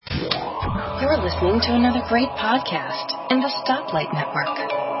You're listening to another great podcast in the Stoplight Network.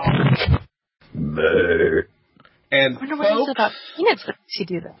 And I wonder what it is about peanuts that makes you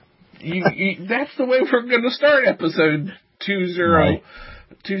do that. That's the way we're going to start episode 20.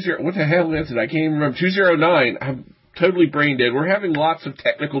 What the hell is it? I can't even remember. 209. I'm totally brain dead. We're having lots of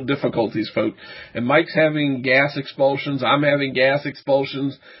technical difficulties, folks. And Mike's having gas expulsions. I'm having gas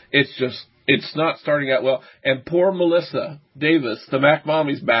expulsions. It's not starting out well. And poor Melissa Davis, the Mac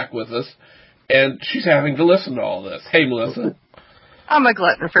Mommy's back with us. And she's having to listen to all this. Hey, Melissa. I'm a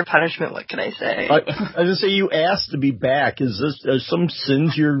glutton for punishment. What can I say? I was going to say, you asked to be back. Is this some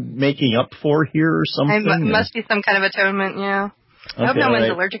sins you're making up for here or something? Must be some kind of atonement, yeah. Okay, I hope no one's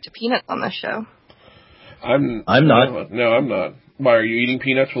right. allergic to peanuts on this show. I'm not. No, I'm not. Why, are you eating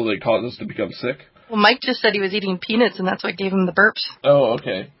peanuts? Will they cause us to become sick? Well, Mike just said he was eating peanuts, and that's what gave him the burps. Oh,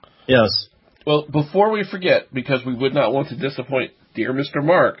 okay. Yes. Well, before we forget, because we would not want to disappoint dear Mr.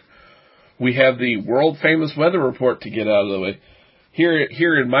 Mark, we have the world-famous weather report to get out of the way.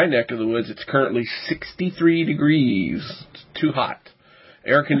 Here in my neck of the woods, it's currently 63 degrees. It's too hot.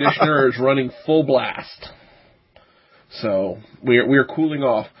 Air conditioner is running full blast. So we're cooling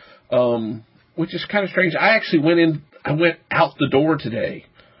off, which is kind of strange. I went out the door today.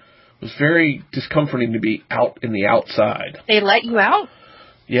 It was very discomforting to be out in the outside. They let you out?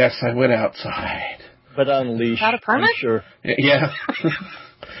 Yes, I went outside. But on leash. Without a permit? I'm sure. Yeah.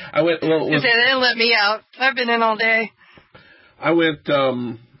 I went. Well, They didn't let me out. I've been in all day. I went,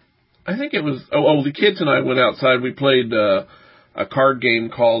 I think it was, the kids and I went outside. We played a card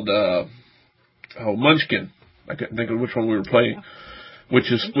game called Munchkin. I couldn't think of which one we were playing, which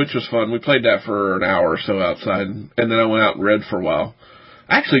was fun. We played that for an hour or so outside, and then I went out and read for a while.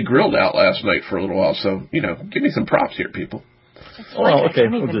 I actually grilled out last night for a little while, so, give me some props here, people. Oh, okay. I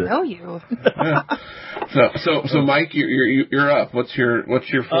don't even know you. Yeah. So Mike, you're up. What's your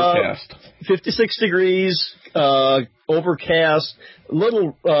forecast? 56 degrees, overcast,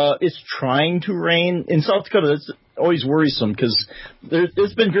 it's trying to rain. In South Dakota, it's always worrisome because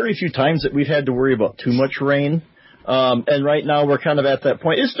there's been very few times that we've had to worry about too much rain. And right now we're kind of at that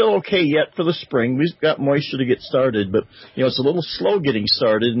point. It's still okay yet for the spring. We've got moisture to get started, but, it's a little slow getting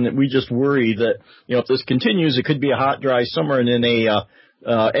started, and we just worry that, if this continues, it could be a hot, dry summer, and in a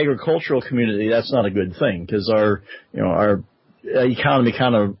agricultural community, that's not a good thing because our economy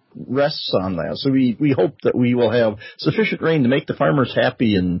kind of rests on that. So we hope that we will have sufficient rain to make the farmers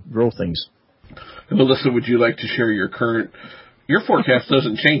happy and grow things. Melissa, would you like to share your forecast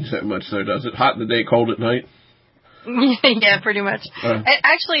doesn't change that much, though, does it? Hot in the day, cold at night? Yeah, pretty much.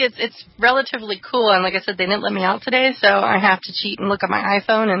 Actually, it's relatively cool, and like I said, they didn't let me out today, so I have to cheat and look at my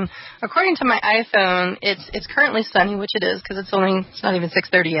iPhone. And according to my iPhone, it's currently sunny, which it is because it's not even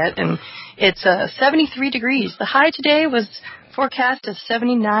 6:30 yet, and it's 73 degrees. The high today was forecast as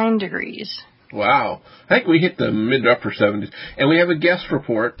 79 degrees. Wow, I think we hit the mid to upper 70s, and we have a guest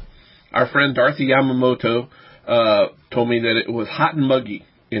report. Our friend Dorothy Yamamoto told me that it was hot and muggy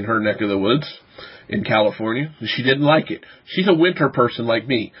in her neck of the woods in California. She didn't like it. She's a winter person like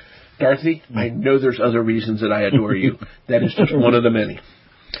me. Dorothy, I know there's other reasons that I adore you. That is just one of the many.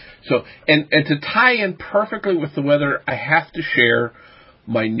 So, and to tie in perfectly with the weather, I have to share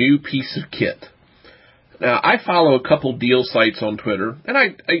my new piece of kit. Now, I follow a couple deal sites on Twitter, and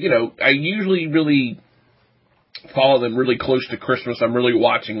I usually really follow them really close to Christmas. I'm really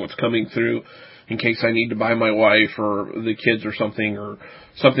watching what's coming through in case I need to buy my wife or the kids or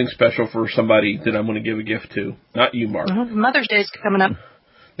something special for somebody that I'm going to give a gift to. Not you, Mark. Mother's Day's coming up.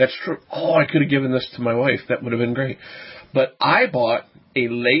 That's true. Oh, I could have given this to my wife. That would have been great. But I bought a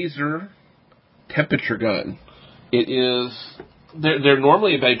laser temperature gun. They're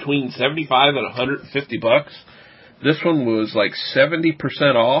normally between $75 and $150. This one was like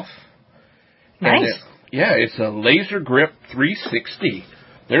 70% off. Nice. It's a Laser Grip 360.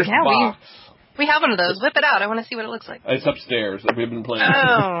 There's the box. We have one of those. Whip it out. I want to see what it looks like. It's upstairs. We've been playing.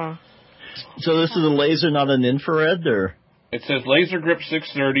 Oh. So this is a laser, not an infrared, or? It says Laser Grip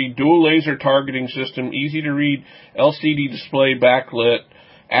 630, dual laser targeting system, easy to read, LCD display, backlit,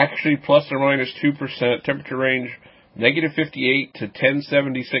 accuracy plus or minus 2%, temperature range negative 58 to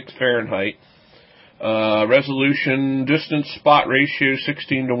 1076 Fahrenheit, resolution, distance spot ratio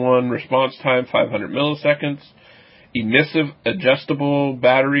 16:1, response time 500 milliseconds, emissive adjustable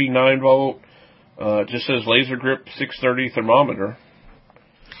battery 9 volt. Just says Laser Grip 630 thermometer.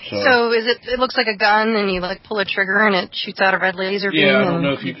 So is it looks like a gun, and you pull a trigger and it shoots out a red laser beam? Yeah, I don't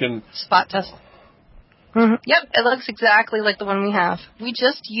know if you can spot test. Mm-hmm. Yep, it looks exactly like the one we have. We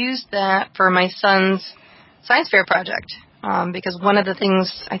just used that for my son's science fair project because one of the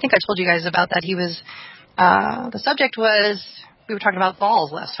things I think I told you guys about that he was the subject was we were talking about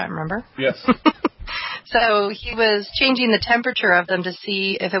balls last time, remember? Yes. So he was changing the temperature of them to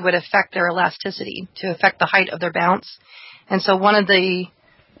see if it would affect their elasticity, to affect the height of their bounce. And so one of the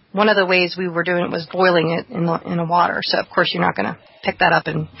ways we were doing it was boiling it in the water. So of course you're not going to pick that up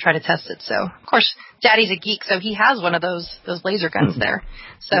and try to test it. So of course Daddy's a geek, so he has one of those laser guns there.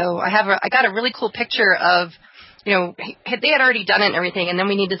 So I got a really cool picture of, they had already done it and everything, and then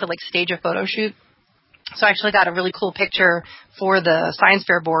we needed to stage a photo shoot. So I actually got a really cool picture for the science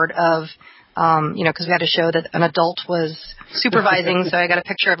fair board of, because we had to show that an adult was supervising. So I got a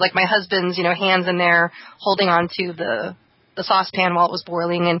picture of my husband's, hands in there holding on to the saucepan while it was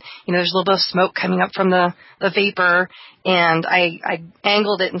boiling, and there's a little bit of smoke coming up from the vapor, and I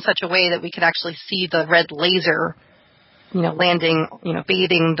angled it in such a way that we could actually see the red laser landing,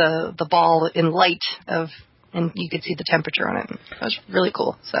 bathing the ball in light and you could see the temperature on it. That was really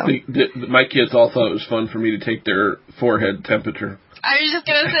cool. So my kids all thought it was fun for me to take their forehead temperature. I was just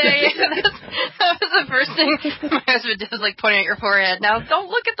going to say, that was the first thing my husband did, was pointing at your forehead. Now, don't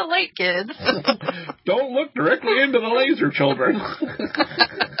look at the light, kids. Don't look directly into the laser, children.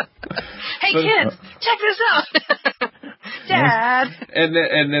 Hey, kids, check this out. Dad. And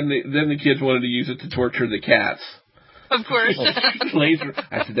then the kids wanted to use it to torture the cats. Of course. Laser.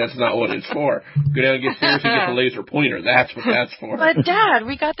 I said, that's not what it's for. Go down and get serious and get the laser pointer. That's what that's for. But Dad,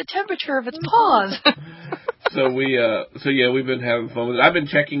 we got the temperature of its paws. We've been having fun with it. I've been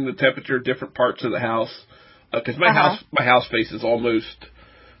checking the temperature of different parts of the house because my house faces almost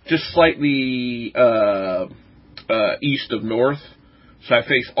just slightly east of north, so I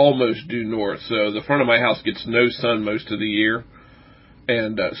face almost due north. So the front of my house gets no sun most of the year.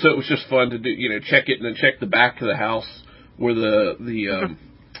 And so it was just fun to do, check it and then check the back of the house where the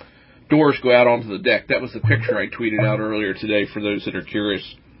doors go out onto the deck. That was the picture I tweeted out earlier today for those that are curious.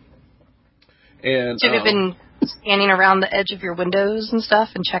 And have you been standing around the edge of your windows and stuff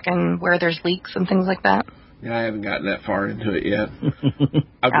and checking where there's leaks and things like that? Yeah, I haven't gotten that far into it yet.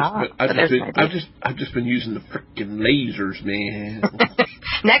 I've just been using the frickin' lasers, man.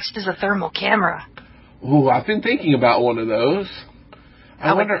 Next is a thermal camera. Ooh, I've been thinking about one of those.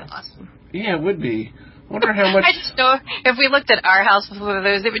 That would be awesome. Yeah, it would be. I wonder how much... I just know if we looked at our house with one of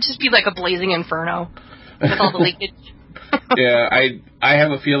those, it would just be like a blazing inferno with all the leakage. Yeah, I have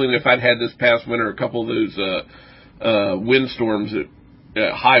a feeling if I'd had this past winter a couple of those windstorms,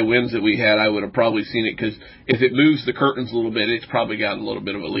 high winds that we had, I would have probably seen it, because if it moves the curtains a little bit, it's probably got a little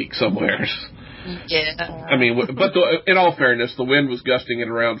bit of a leak somewhere. Yeah. I mean, but in all fairness, the wind was gusting at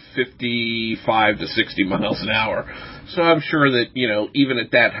around 55 to 60 miles an hour. So I'm sure that, even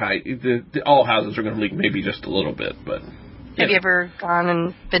at that height, all houses are going to leak maybe just a little bit. But have you ever gone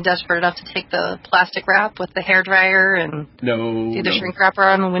and been desperate enough to take the plastic wrap with the hairdryer and do the shrink wrapper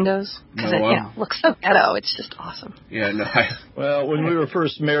on the windows? Because it looks so ghetto. It's just awesome. Yeah, no. Well, when we were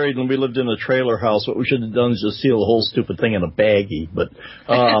first married and we lived in a trailer house, what we should have done is just seal the whole stupid thing in a baggie. But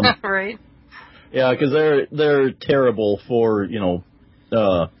right. Yeah, because they're terrible for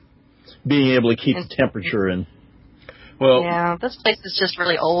being able to keep the temperature in. Well, yeah, this place is just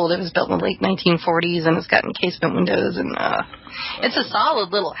really old. It was built in the late 1940s, and it's got encasement windows, and it's a solid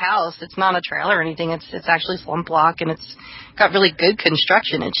little house. It's not a trailer or anything. It's actually slump block, and it's got really good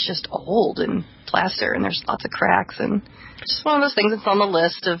construction. It's just old and plaster, and there's lots of cracks, and it's just one of those things that's on the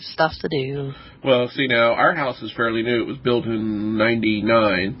list of stuff to do. Well, see, now, our house is fairly new. It was built in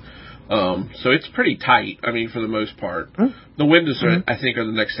 99. So it's pretty tight, I mean, for the most part. The windows, I think, are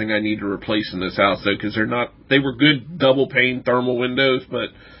the next thing I need to replace in this house, though, because they were good double-pane thermal windows, but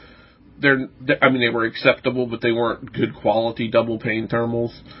they were acceptable, but they weren't good quality double-pane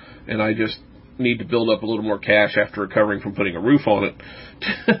thermals, and I just need to build up a little more cash after recovering from putting a roof on it.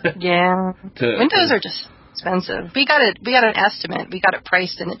 Yeah. Windows are just expensive. We got an estimate. We got it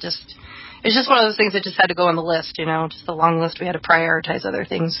priced, and it's just one of those things that just had to go on the list, just a long list. We had to prioritize other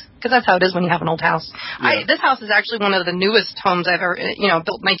things, because that's how it is when you have an old house. Yeah. This house is actually one of the newest homes I've ever,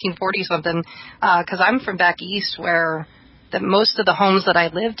 built 1940 something, because I'm from back east where most of the homes that I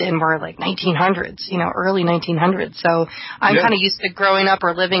lived in were like 1900s, early 1900s. So I'm kind of used to growing up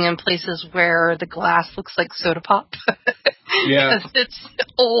or living in places where the glass looks like soda pop. Yeah. Because it's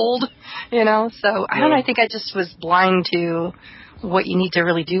old, so I don't know, I think I just was blind to what you need to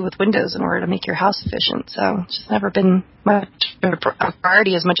really do with windows in order to make your house efficient. So it's just never been much a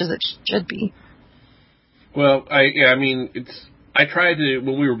priority as much as it should be. Well, I tried to,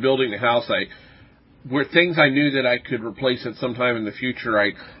 when we were building the house, where things I knew that I could replace at some time in the future,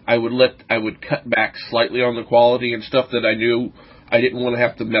 I would cut back slightly on the quality, and stuff that I knew I didn't want to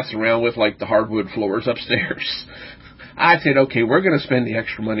have to mess around with, like the hardwood floors upstairs. I said, okay, we're going to spend the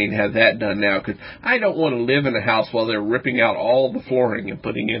extra money and have that done now because I don't want to live in a house while they're ripping out all the flooring and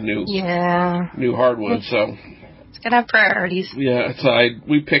putting in new hardwood. So it's going to have priorities. Yeah, so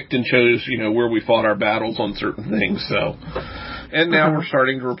we picked and chose, where we fought our battles on certain things. So, and now we're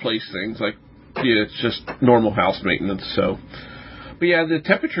starting to replace things like, it's just normal house maintenance. So, but yeah, the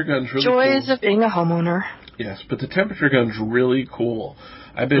temperature gun's really cool. Joys of being a homeowner. Yes, but the temperature gun's really cool.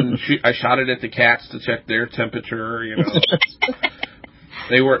 I shot it at the cats to check their temperature.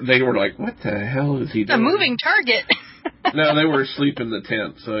 They were like, "What the hell is he doing?" A moving target. No, they were asleep in the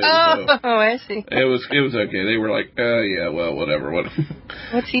tent. So I see. It was okay. They were like, yeah, well, whatever.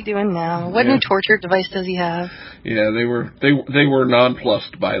 What's he doing now? What new torture device does he have? Yeah, they were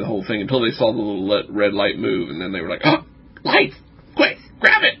nonplussed by the whole thing until they saw the little red light move, and then they were like, "Oh, light! Quick,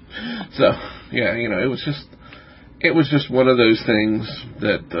 grab it!" So yeah, it was just one of those things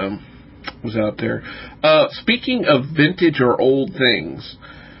that was out there. Speaking of vintage or old things,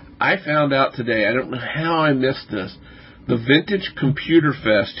 I found out today, I don't know how I missed this, the Vintage Computer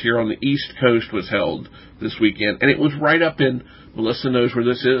Fest here on the East Coast was held this weekend, and it was right up in, Melissa knows where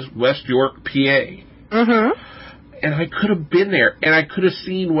this is, West York, PA. Mm-hmm. And I could have been there, and I could have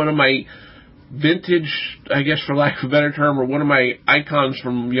seen one of my vintage, I guess for lack of a better term, or one of my icons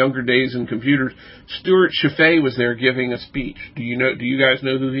from younger days in computers. Stuart Chaffee was there giving a speech. Do you guys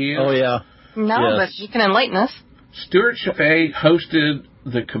know who he is? Oh, yeah. No, Yes. but you can enlighten us. Stuart Chaffee hosted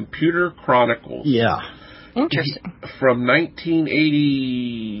the Computer Chronicles. Yeah. Interesting. From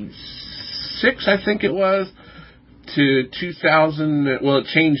 1986, I think it was, to 2000. Well, it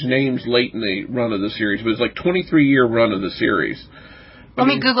changed names late in the run of the series, but it's like 23-year run of the series. Let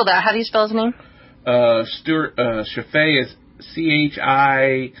me Google that. How do you spell his name? Stuart Chaffee is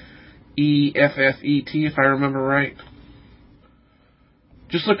Chieffet, if I remember right.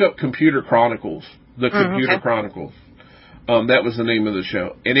 Just look up Computer Chronicles. The Computer Chronicles. That was the name of the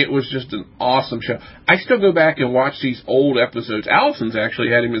show. And it was just an awesome show. I still go back and watch these old episodes. Allison's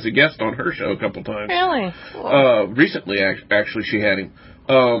actually had him as a guest on her show a couple times. Really? Cool. Recently, actually, she had him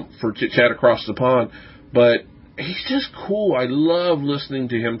for Chit Chat Across the Pond. But he's just cool. I love listening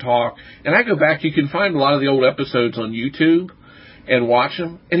to him talk. And I go back. You can find a lot of the old episodes on YouTube and watch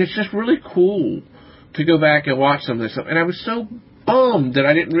them. And it's just really cool to go back and watch some of this stuff. And I was so bummed that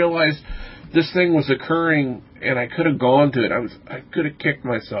I didn't realize this thing was occurring, and I could have gone to it. I could have kicked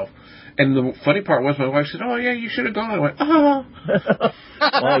myself. And the funny part was, my wife said, "Oh yeah, you should have gone." I went, "Oh."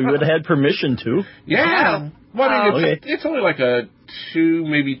 Well, you would have had permission to. Yeah. Well, I mean, it's only like a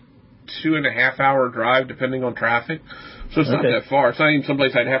 2.5 hour drive, depending on traffic. So it's not that far. It's not even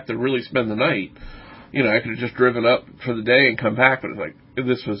someplace I'd have to really spend the night. I could have just driven up for the day and come back. But it's like,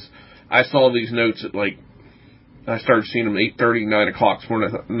 I saw these notes at I started seeing them 8:30, 9 o'clock this morning.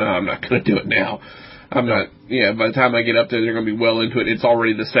 I thought, no, I'm not going to do it now. I'm not. Yeah, by the time I get up there, they're going to be well into it. It's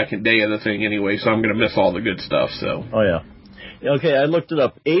already the second day of the thing anyway, so I'm going to miss all the good stuff. So. Oh yeah. Okay, I looked it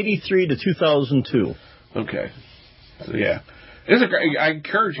up. 1983 to 2002. Okay. So yeah, I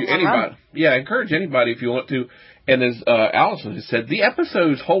encourage you, anybody. Yeah, I encourage anybody if you want to. And as Allison has said, the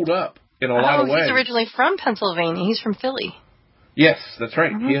episodes hold up in a lot of ways. He's originally from Pennsylvania. He's from Philly. Yes, that's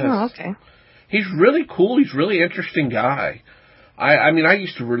right. Yes. Oh, okay. He's really cool. He's a really interesting guy. I mean, I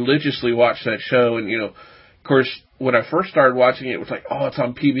used to religiously watch that show, and, of course, when I first started watching it, it was like, oh, it's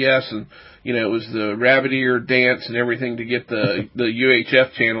on PBS, and, it was the rabbit ear dance and everything to get the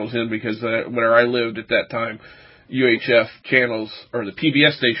UHF channels in, because where I lived at that time, UHF channels, or the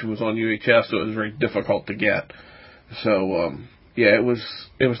PBS station was on UHF, so it was very difficult to get. So, yeah, it was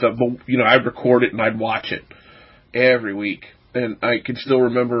tough. But, I'd record it and I'd watch it every week. And I can still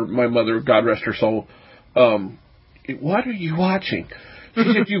remember my mother, God rest her soul, what are you watching? She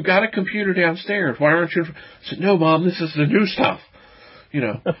said, "You've got a computer downstairs. Why aren't you?" I said, "No, Mom, this is the new stuff.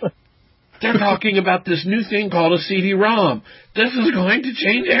 They're talking about this new thing called a CD-ROM. This is going to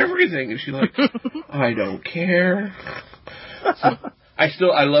change everything." And she's like, "I don't care."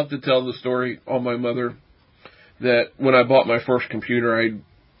 So I love to tell the story on my mother that when I bought my first computer,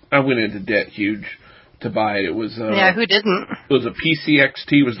 I went into debt huge to buy it. It was who didn't? It was a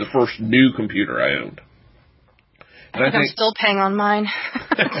PCXT. Was the first new computer I owned. And I think I'm still paying on mine.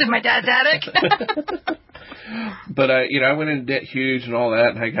 It's in my dad's attic. But I went into debt huge and all that,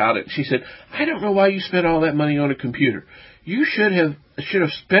 and I got it. She said, "I don't know why you spent all that money on a computer. You should have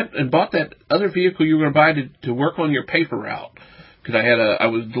spent and bought that other vehicle you were going to buy to work on your paper route." Because I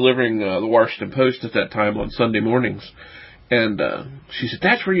was delivering the Washington Post at that time on Sunday mornings. And she said,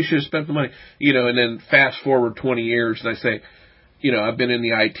 "That's where you should have spent the money." And then fast forward 20 years, and I say, I've been in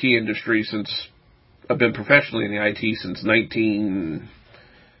the IT industry I've been professionally in the IT since 1980.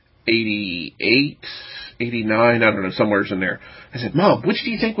 88, 89, I don't know, somewhere's in there. I said, Mom, which do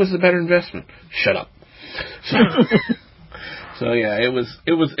you think was the better investment? Shut up. So yeah, it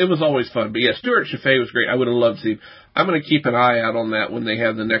was always fun. But yeah, Stuart Chaffee was great. I would have loved to see. I'm going to keep an eye out on that when they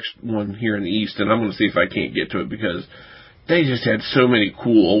have the next one here in the East, and I'm going to see if I can't get to it because they just had so many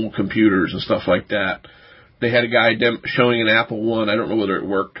cool old computers and stuff like that. They had a guy showing an Apple I. I don't know whether it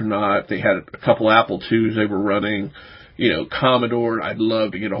worked or not. They had a couple Apple IIs they were running. Commodore. I'd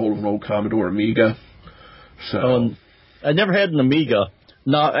love to get a hold of an old Commodore Amiga. So I never had an Amiga.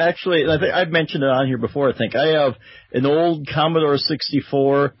 No, actually, I've mentioned it on here before, I think. I have an old Commodore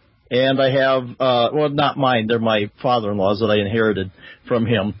 64, and I have, not mine, they're my father-in-law's that I inherited from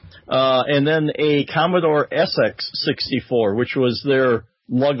him. And then a Commodore SX64, which was their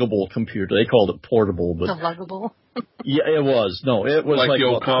luggable computer. They called it portable, but... The luggable? Yeah, it was. No, it was like the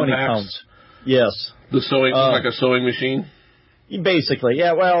old about 20 compacts? pounds. Yes. The sewing, like a sewing machine? Basically,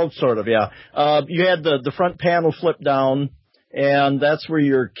 yeah, well, sort of, yeah. You had the front panel flipped down, and that's where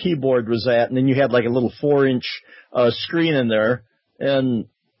your keyboard was at, and then you had like a little 4-inch screen in there, and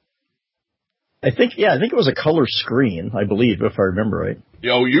I think it was a color screen, I believe, if I remember right.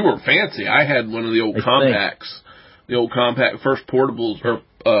 Oh, you were fancy. I had one of the old compacts, the old compact first portables or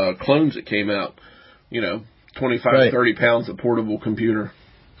clones that came out, 25, 30 pounds of portable computer.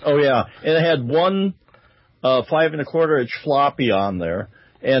 Oh, yeah, and it had one 5 1/4-inch floppy on there,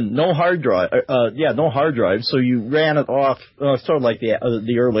 and no hard drive. No hard drive. So you ran it off, sort of like the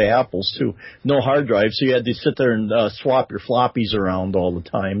early Apples too. No hard drive, so you had to sit there and swap your floppies around all the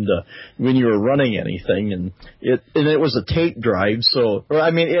time when you were running anything. And it was a tape drive. So,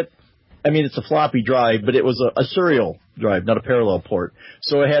 it's a floppy drive, but it was a serial drive, not a parallel port.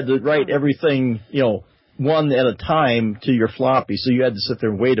 So it had to write everything, one at a time to your floppy, so you had to sit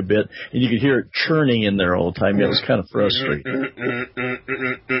there and wait a bit, and you could hear it churning in there all the time. It was kind of frustrating.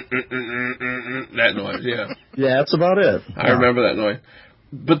 That noise, yeah. Yeah, that's about it. I remember that noise.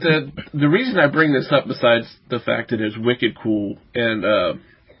 But the reason I bring this up, besides the fact that it's wicked cool, and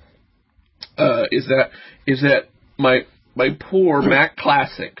is that my poor Mac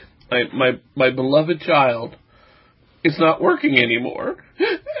Classic, my beloved child, it's not working anymore.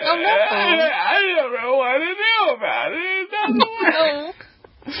 Oh, no. I don't know what to do about it.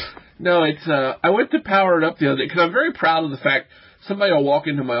 No, it's, I went to power it up the other day, because I'm very proud of the fact somebody will walk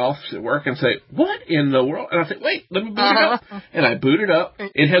into my office at work and say, what in the world? And I say, wait, let me boot it up. And I boot it up.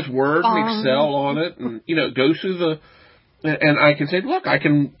 It has Word and Excel on it, and, it goes through and I can say, look, I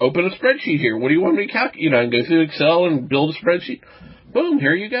can open a spreadsheet here. What do you want me to calculate? I can go through Excel and build a spreadsheet. Boom,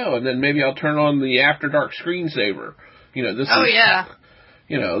 here you go. And then maybe I'll turn on the After Dark screensaver. This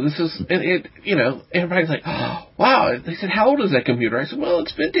is, everybody's like, oh, wow. They said, how old is that computer? I said, well,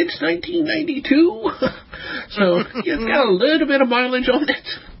 it's vintage 1992. So, it's got a little bit of mileage on it.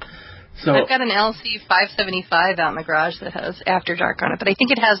 So I've got an LC575 out in the garage that has After Dark on it, but I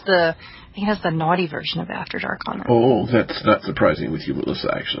think it has the naughty version of After Dark on it. Oh, that's not surprising with you,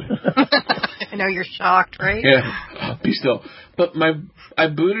 Melissa, actually. I know you're shocked, right? Yeah, be still. But I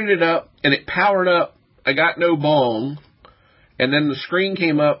booted it up, and it powered up. I got no bong, and then the screen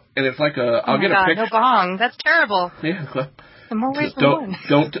came up, and it's like I'll get a picture. No bong. That's terrible. Yeah. In more ways than one.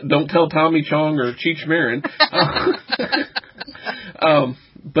 Don't tell Tommy Chong or Cheech Marin.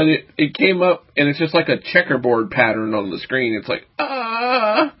 But it came up, and it's just like a checkerboard pattern on the screen. It's like,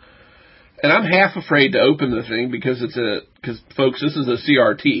 and I'm half afraid to open the thing because folks, this is a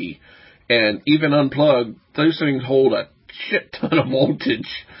CRT, and even unplugged, those things hold a shit ton of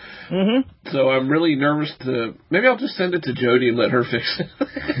voltage. Mm-hmm. So I'm really nervous maybe I'll just send it to Jody and let her fix it.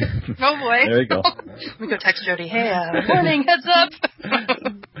 Oh boy. There you go. We go text Jody, hey, morning, heads up.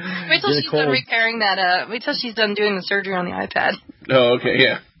 Wait till she's done repairing that, wait till she's done doing the surgery on the iPad. Oh, okay,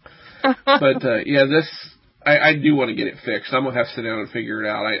 yeah. But, I do want to get it fixed. I'm going to have to sit down and figure it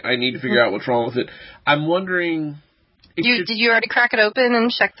out. I need to figure out what's wrong with it. I'm wondering... Did you already crack it open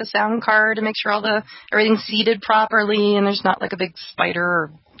and check the sound card to make sure everything's seated properly and there's not like a big spider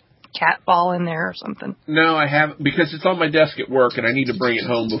or cat ball in there or something? No, I haven't, because it's on my desk at work and I need to bring it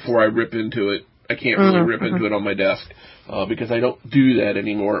home before I rip into it. I can't really rip into it on my desk because I don't do that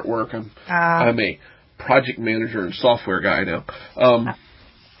anymore at work. I'm a project manager and software guy now.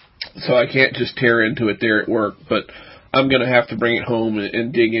 So I can't just tear into it there at work, but I'm going to have to bring it home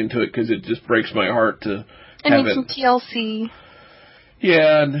and dig into it because it just breaks my heart to have it. And some TLC.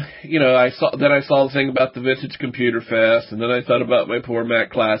 Yeah, and, I saw the thing about the Vintage Computer Fest, and then I thought about my poor Mac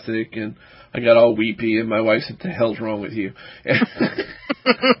Classic, and I got all weepy, and my wife said, "What the hell's wrong with you?"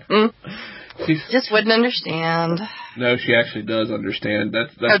 She just wouldn't understand. No, she actually does understand.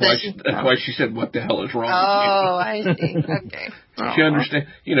 That's why she said, "What the hell is wrong with you?" I see. Okay. She understands.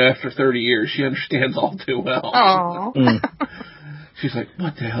 After 30 years, she understands all too well. Oh. She's like,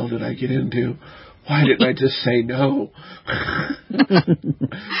 "What the hell did I get into? Why didn't I just say no?"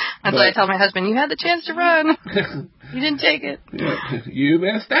 That's why I tell my husband, "You had the chance to run. You didn't take it. You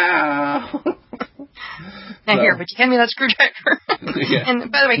missed out." Now here, would you hand me that screwdriver? Yeah.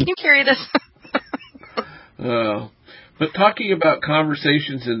 And by the way, can you carry this? But talking about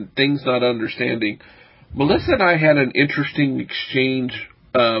conversations and things not understanding, Melissa and I had an interesting exchange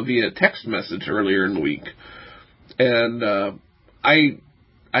via text message earlier in the week. And I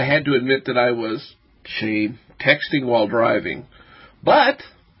had to admit that I was, texting while driving. But,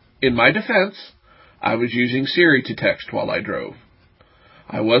 in my defense, I was using Siri to text while I drove.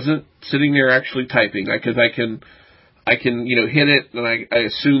 I wasn't sitting there actually typing, because I can hit it, and I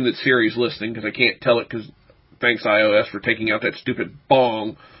assume that Siri's listening, because I can't tell it, because thanks iOS for taking out that stupid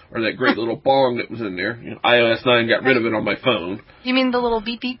bong, or that great little bong that was in there. iOS 9 got rid of it on my phone. You mean the little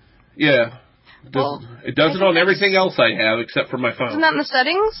beep beep? Yeah. It does it on everything else I have, except for my phone. Isn't that in the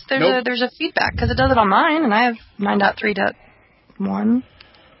settings? There's a feedback, because it does it on mine, and I have 9.3.1.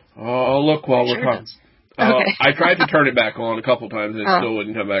 I'll look while we're talking. Okay. I tried to turn it back on a couple times, and it still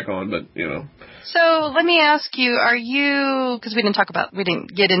wouldn't come back on, but, So, let me ask you, because we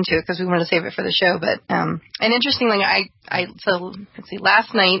didn't get into it, because we wanted to save it for the show, but, and interestingly,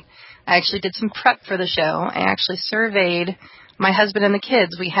 last night, I actually did some prep for the show. I actually surveyed my husband and the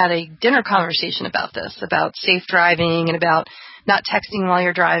kids. We had a dinner conversation about this, about safe driving, and about not texting while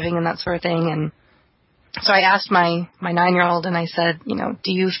you're driving, and that sort of thing, and so I asked my 9-year-old, and I said,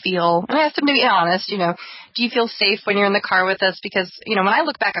 do you feel, and I asked him to be honest, do you feel safe when you're in the car with us? Because, when I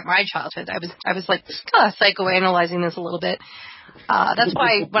look back at my childhood, I was like psychoanalyzing this a little bit. That's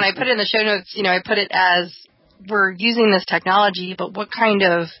why when I put it in the show notes, I put it as we're using this technology, but what kind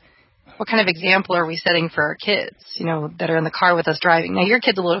of example are we setting for our kids, that are in the car with us driving? Now, your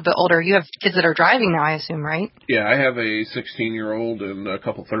kid's a little bit older. You have kids that are driving now, I assume, right? Yeah, I have a 16-year-old and a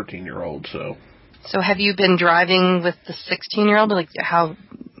couple 13-year-olds, So have you been driving with the 16-year-old? Like, how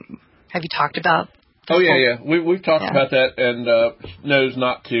have you talked about? Oh yeah. We've talked about that, and knows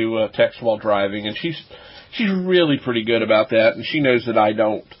not to text while driving, and she's really pretty good about that, and she knows that I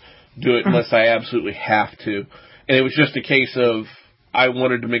don't do it unless I absolutely have to. And it was just a case of I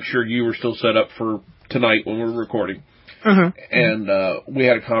wanted to make sure you were still set up for tonight when we're recording, and we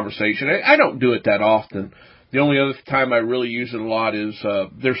had a conversation. I don't do it that often. The only other time I really use it a lot is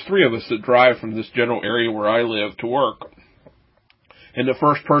there's 3 of us that drive from this general area where I live to work. And the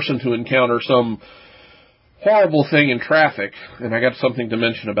first person to encounter some horrible thing in traffic, and I got something to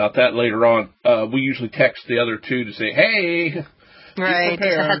mention about that later on, we usually text the other 2 to say, hey, right,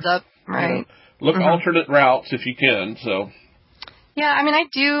 just a heads up, right. Look alternate routes if you can, so. Yeah, I mean, I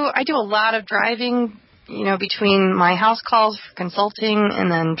do a lot of driving, between my house calls for consulting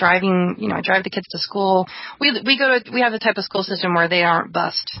and then driving, I drive the kids to school. We have the type of school system where they aren't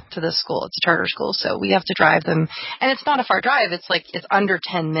bused to this school. It's a charter school, so we have to drive them. And it's not a far drive. It's under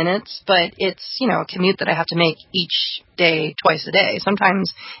 10 minutes, but it's, a commute that I have to make each day, twice a day.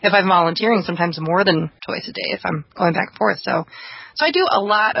 Sometimes if I'm volunteering, sometimes more than twice a day if I'm going back and forth. So I do a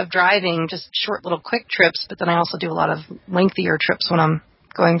lot of driving, just short little quick trips, but then I also do a lot of lengthier trips when I'm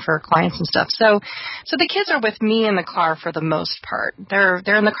going for clients and stuff. So the kids are with me in the car for the most part. They're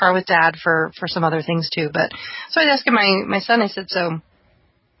in the car with Dad for some other things too. But so I was asking my son, I said, so,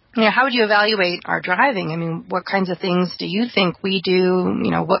 how would you evaluate our driving? I mean, what kinds of things do you think we do?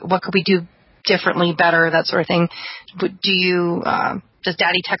 What could we do differently, better, that sort of thing? Do you, does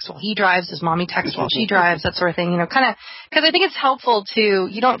Daddy text while he drives? Does Mommy text while she drives? That sort of thing, kind of, because I think it's helpful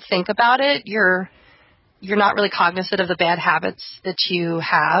you don't think about it. You're not really cognizant of the bad habits that you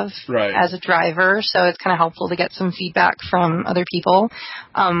have as a driver, so it's kind of helpful to get some feedback from other people.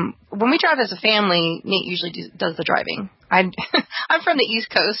 When we drive as a family, Nate usually does the driving. I'm from the East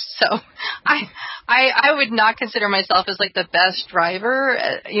Coast, so I would not consider myself as the best driver,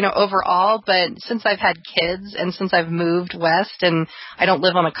 overall. But since I've had kids and since I've moved west and I don't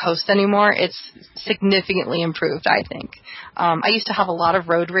live on a coast anymore, it's significantly improved, I think. I used to have a lot of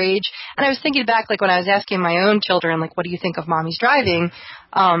road rage, and I was thinking back, when I was asking my own children, what do you think of Mommy's driving?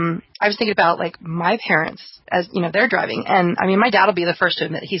 I was thinking about my parents as, they're driving. And I mean, my dad will be the first to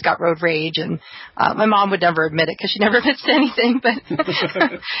admit he's got road rage, and my mom would never admit it because she never admits proves anything, but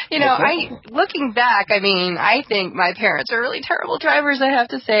looking back, I mean, I think my parents are really terrible drivers, I have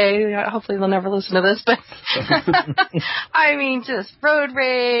to say. Hopefully they'll never listen to this, but I mean, just road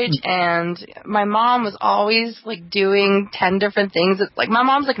rage, and my mom was always like doing 10 different things. Like, my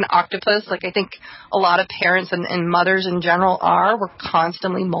mom's like an octopus. Like, I think a lot of parents and mothers in general we're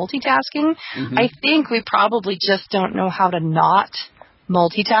constantly multitasking. Mm-hmm. I think we probably just don't know how to not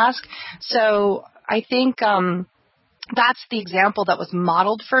multitask. So I think that's the example that was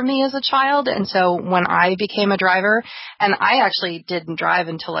modeled for me as a child. And so when I became a driver, and I actually didn't drive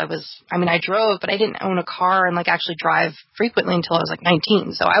until I drove, but I didn't own a car and like actually drive frequently until I was like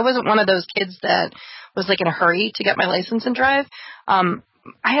 19. So I wasn't one of those kids that was like in a hurry to get my license and drive.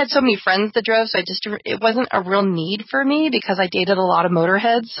 I had so many friends that drove, so it wasn't a real need for me because I dated a lot of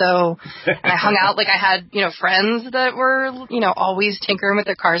motorheads. So, and I hung out, like I had, friends that were, always tinkering with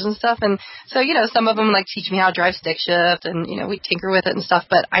their cars and stuff. And so, some of them like teach me how to drive stick shift and, we tinker with it and stuff,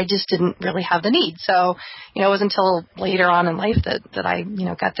 but I just didn't really have the need. So, it was until later on in life that I,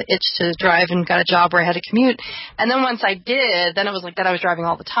 got the itch to drive and got a job where I had to commute. And then once I did, then it was like that I was driving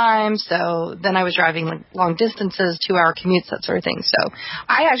all the time. So then I was driving like long distances, 2-hour commutes, that sort of thing. So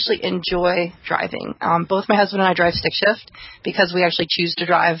I actually enjoy driving. Both my husband and I drive stick shift because we actually choose to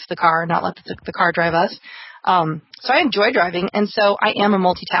drive the car, not let the car drive us. So I enjoy driving, and so I am a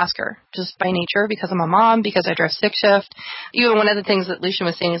multitasker just by nature because I'm a mom, because I drive stick shift. Even one of the things that Lucian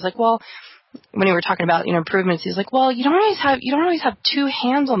was saying is like, well, when we were talking about, improvements, he's like, well, you don't always have two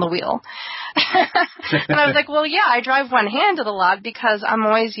hands on the wheel. And I was like, well, yeah, I drive one-handed a lot because I'm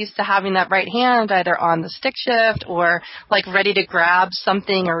always used to having that right hand either on the stick shift or like ready to grab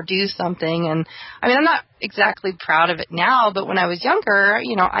something or do something. And I mean, I'm not exactly proud of it now, but when I was younger,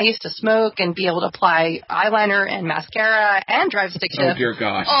 I used to smoke and be able to apply eyeliner and mascara and drive stick shift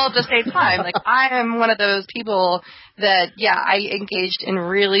all at the same time. Like, I am one of those people that, I engaged in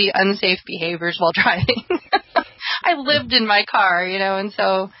really unsafe behaviors while driving. I lived in my car, and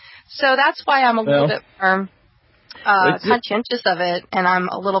so that's why I'm a little bit more conscientious of it, and I'm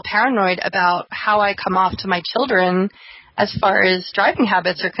a little paranoid about how I come off to my children as far as driving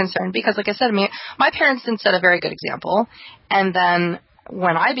habits are concerned. Because, like I said, my parents didn't set a very good example, and then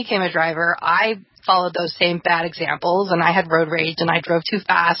when I became a driver, I followed those same bad examples, and I had road rage, and I drove too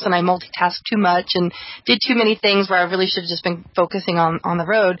fast, and I multitasked too much, and did too many things where I really should have just been focusing on the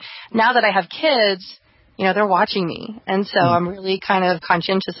road. Now that I have kids, they're watching me. And so I'm really kind of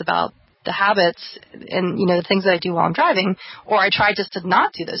conscientious about the habits and, the things that I do while I'm driving, or I try just to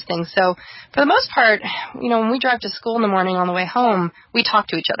not do those things. So for the most part, when we drive to school in the morning on the way home, we talk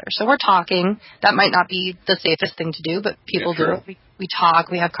to each other. So we're talking. That might not be the safest thing to do, but people do it. We talk,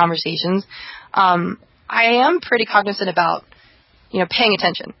 we have conversations. I am pretty cognizant about, paying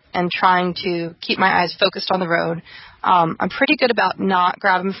attention and trying to keep my eyes focused on the road. I'm pretty good about not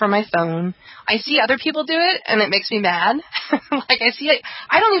grabbing from my phone. I see other people do it, and it makes me mad. Like,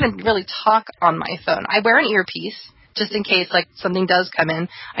 I don't even really talk on my phone. I wear an earpiece just in case, like, something does come in.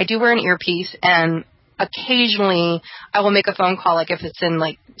 I do wear an earpiece, and occasionally I will make a phone call, like, if it's in,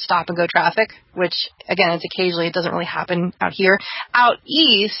 like, stop-and-go traffic, which, again, it's occasionally. It doesn't really happen out here. Out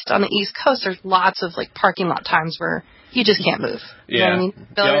east, on the East Coast, there's lots of, like, parking lot times where you just can't move. Yeah. You know what I mean?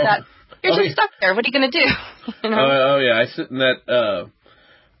 Like that. You're just stuck there. What are you going to do? Oh, yeah. I sit in that,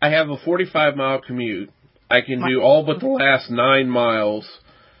 I have a 45-mile commute. I can do all but the last 9 miles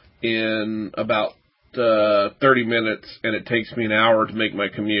in about 30 minutes, and it takes me an hour to make my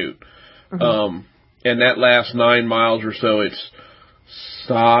commute. Mm-hmm. And that last 9 miles or so, it's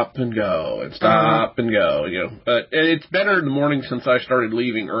stop and go and stop and go. And it's better in the morning since I started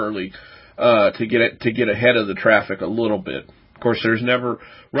leaving early to get ahead of the traffic a little bit. Of course, there's never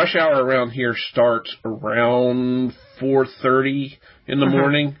rush hour around here starts around 4:30 in the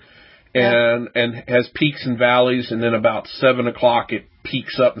morning, and has peaks and valleys, and then about 7 o'clock it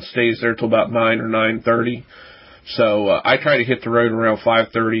peaks up and stays there till about 9 or 9:30. So I try to hit the road around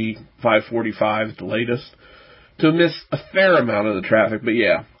 5:30, 5:45 at the latest to miss a fair amount of the traffic. But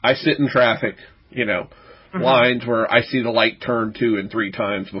yeah, I sit in traffic, lines where I see the light turn 2 and 3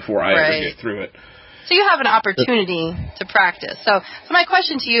 times before I ever get through it. So you have an opportunity to practice. So my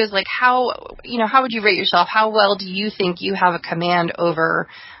question to you is, like, how would you rate yourself? How well do you think you have a command over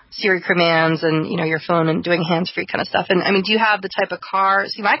Siri commands and, your phone and doing hands-free kind of stuff? And, I mean, do you have the type of car?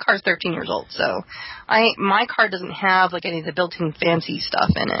 See, my car's 13 years old, so my car doesn't have, like, any of the built-in fancy stuff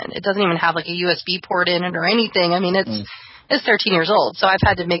in it. It doesn't even have, like, a USB port in it or anything. I mean, it's 13 years old, so I've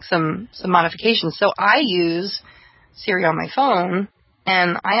had to make some modifications. So I use Siri on my phone,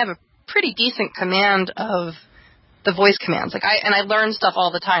 and I have a pretty decent command of the voice commands. Like I learn stuff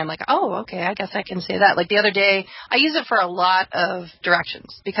all the time. Like, oh, okay, I guess I can say that. Like the other day, I use it for a lot of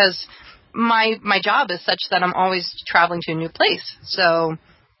directions because my job is such that I'm always traveling to a new place. So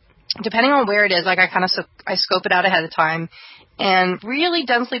depending on where it is, like I scope it out ahead of time. And really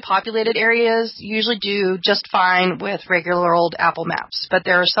densely populated areas usually do just fine with regular old Apple Maps. But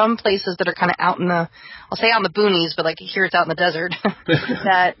there are some places that are kind of out in the, I'll say out in the boonies, but like here it's out in the desert,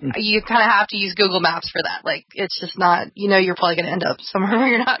 that you kind of have to use Google Maps for that. Like it's just not, you're probably going to end up somewhere where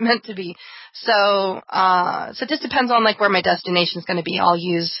you're not meant to be. So it just depends on like where my destination is going to be. I'll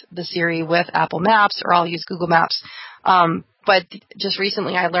use the Siri with Apple Maps or I'll use Google Maps. But just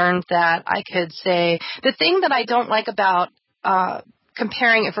recently I learned that I could say, the thing that I don't like about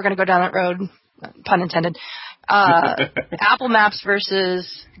comparing, if we're going to go down that road, pun intended, Apple Maps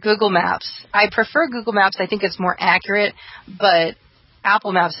versus Google Maps. I prefer Google Maps. I think it's more accurate, but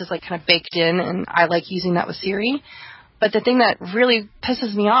Apple Maps is like kind of baked in, and I like using that with Siri. But the thing that really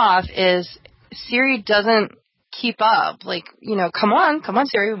pisses me off is Siri doesn't keep up. Like, come on,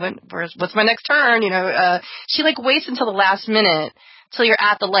 Siri, what's my next turn? She like waits until the last minute till you're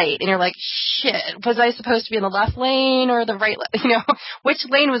at the light, and you're like, shit, was I supposed to be in the left lane or the right which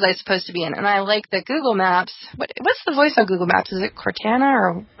lane was I supposed to be in? And I like that Google Maps, what's the voice on Google Maps? Is it Cortana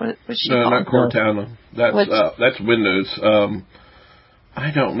or what's she called? No, not Cortana. That's Windows.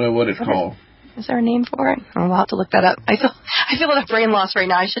 I don't know what it's called. Is there a name for it? Oh, we'll have to look that up. I feel a brain loss right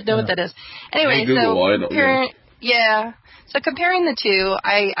now. I should know what that is. Anyway, Google, I don't know. Yeah. So comparing the two,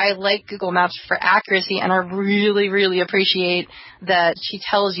 I like Google Maps for accuracy, and I really, really appreciate that she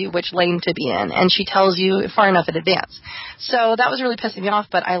tells you which lane to be in, and she tells you far enough in advance. So that was really pissing me off,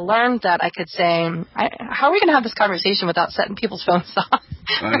 but I learned that I could say, how are we going to have this conversation without setting people's phones off?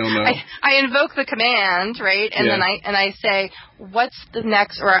 I don't know. I invoke the command, right? And then I say, what's the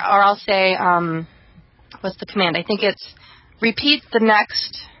next, or I'll say, what's the command? I think it's repeat the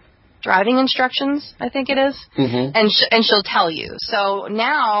next driving instructions, I think it is, and she'll tell you. So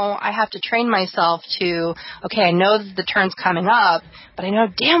now I have to train myself to, okay, I know that the turn's coming up, but I know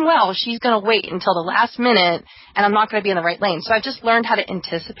damn well she's going to wait until the last minute, and I'm not going to be in the right lane. So I've just learned how to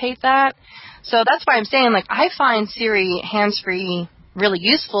anticipate that. So that's why I'm saying, like, I find Siri hands-free really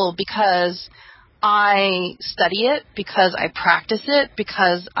useful because I study it, because I practice it,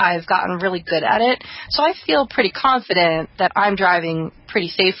 because I've gotten really good at it. So I feel pretty confident that I'm driving pretty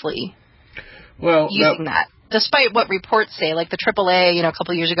safely using that. Despite what reports say, like the AAA, a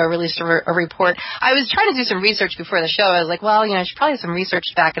couple of years ago released a report. I was trying to do some research before the show. I was like, well, I should probably have some research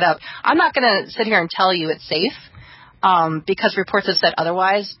to back it up. I'm not going to sit here and tell you it's safe. Because reports have said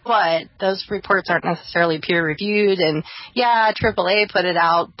otherwise, but those reports aren't necessarily peer-reviewed, and AAA put it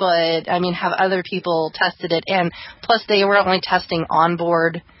out, but, have other people tested it, and plus they were only testing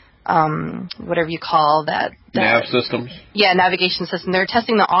onboard, whatever you call that. Nav systems? Yeah, navigation system. They were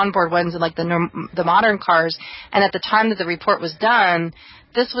testing the onboard ones in, like, the modern cars, and at the time that the report was done,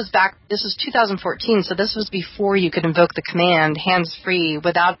 this was 2014, so this was before you could invoke the command hands-free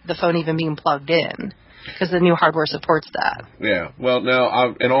without the phone even being plugged in. Because the new hardware supports that. Yeah. Well,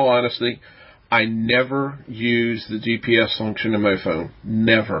 now, in all honesty, I never use the GPS function in my phone.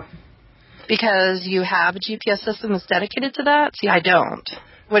 Never. Because you have a GPS system that's dedicated to that? See, I don't.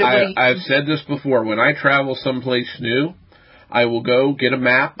 I've said this before. When I travel someplace new, I will go get a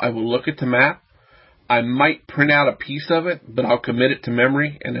map. I will look at the map. I might print out a piece of it, but I'll commit it to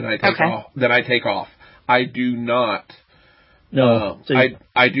memory, and then I take off. I do not. No.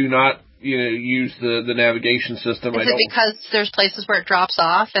 I do not. Use the navigation system. Is it because there's places where it drops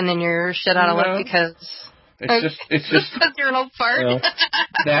off and then you're shit out of luck because it's just because you're an old fart? Well,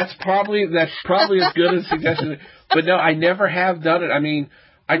 that's probably as good a suggestion. But no, I never have done it.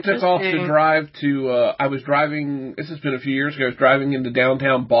 I took off to drive to. I was driving. This has been a few years ago. I was driving into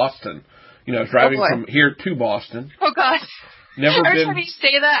downtown Boston. I was driving from here to Boston. Oh God. Never Every been. time you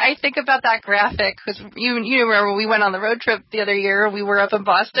say that, I think about that graphic, because you remember when we went on the road trip the other year, we were up in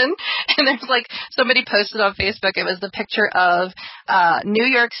Boston, and there's like, somebody posted on Facebook, it was the picture of New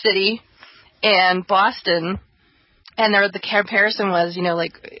York City and Boston, and the comparison was,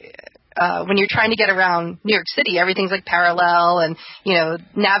 when you're trying to get around New York City, everything's like parallel, and,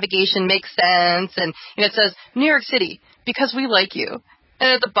 navigation makes sense, and, it says, New York City, because we like you. And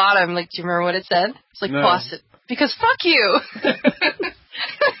at the bottom, like, do you remember what it said? It's like, no. Boston. Because fuck you. Because,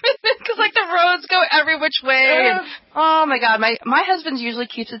 like, the roads go every which way. And, oh, my God. My husband usually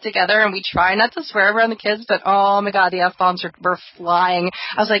keeps it together, and we try not to swear around the kids, but, oh, my God, the F-bombs were flying.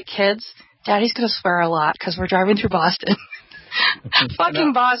 I was like, kids, Daddy's going to swear a lot because we're driving through Boston.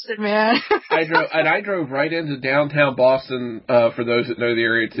 Fucking Boston, man. I drove right into downtown Boston. For those that know the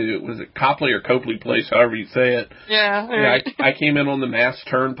area, too, was it Copley or Copley Place, however you say it? Yeah. Right. Yeah, I came in on the Mass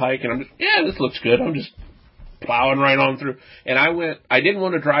Turnpike, and I'm just, this looks good. I'm just plowing right on through. And I didn't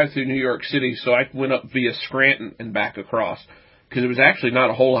want to drive through New York City, so I went up via Scranton and back across, because it was actually not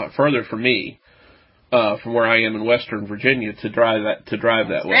a whole lot further for me. From where I am in Western Virginia to drive that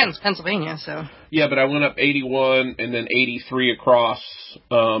way. Scranton's Pennsylvania, so. Yeah, but I went up 81 and then 83 across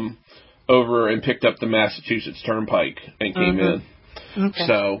over and picked up the Massachusetts Turnpike and came in. Okay.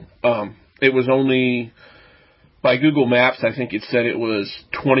 So it was only, by Google Maps, I think it said it was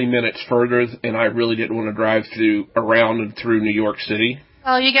 20 minutes further, and I really didn't want to drive around and through New York City.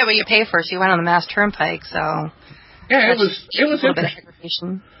 Well, you get what you pay for, so you went on the Mass Turnpike, so. Yeah, it was a little bit of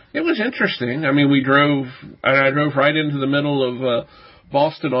aggravation. It was interesting. I mean, I drove right into the middle of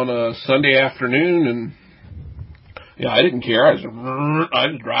Boston on a Sunday afternoon, and I didn't care. I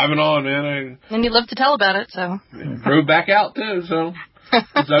was driving on, man. And you lived to tell about it, so. Drove back out too, so I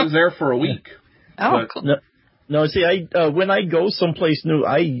was there for a week. Oh, cool. No, see, when I go someplace new,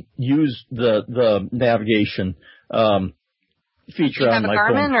 I use the navigation feature on my phone. You have a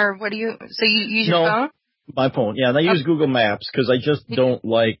Garmin, or what do you? So you use your phone? My phone, yeah, and I use Google Maps because I just don't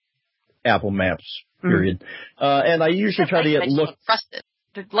like Apple Maps, period. And I usually try to get Don't trust it.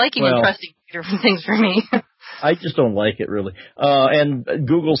 Liking and trusting are different things for me. I just don't like it, really. And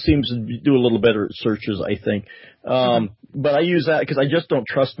Google seems to do a little better at searches, I think. But I use that because I just don't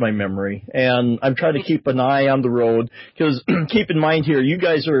trust my memory. And I'm trying to keep an eye on the road because keep in mind here, you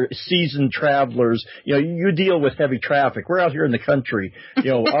guys are seasoned travelers. You know, you deal with heavy traffic. We're out here in the country.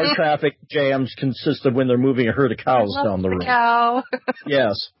 You know, our traffic jams consist of when they're moving a herd of cows down the road. Cow.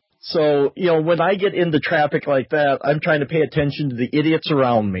 Yes. So, you know, when I get into traffic like that, I'm trying to pay attention to the idiots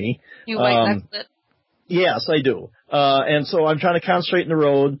around me. You white knuckle it? Yes, I do. And so I'm trying to concentrate in the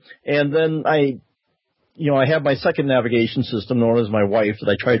road, and then I have my second navigation system known as my wife that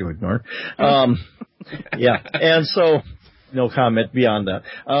I try to ignore. Yeah. And so, no comment beyond that.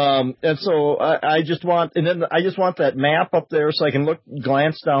 And so I just want that map up there so I can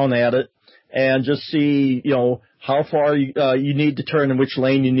glance down at it and just see, you know, how far you need to turn and which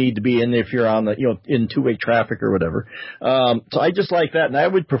lane you need to be in if you're on the, you know, in two-way traffic or whatever. So I just like that, and I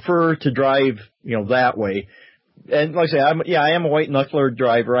would prefer to drive, you know, that way. And like I say, I am a white knuckler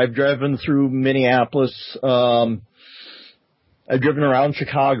driver. I've driven through Minneapolis. I've driven around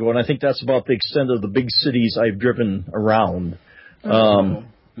Chicago, and I think that's about the extent of the big cities I've driven around.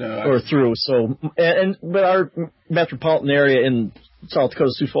 Or through. So, but our metropolitan area in South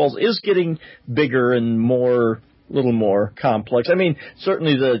Dakota, Sioux Falls is getting bigger and a little more complex. I mean,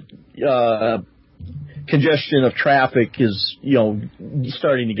 certainly the congestion of traffic is, you know,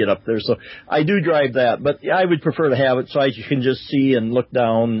 starting to get up there. So I do drive that, but I would prefer to have it so you can just see and look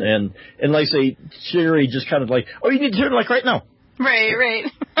down and like say Siri just kind of like, oh, you need to turn like right now. Right.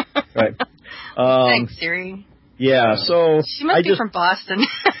 Right. Thanks, Siri. Yeah, so she must be from Boston.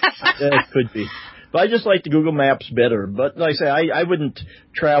 Yeah, it could be. But I just like the Google Maps better. But like I say, I wouldn't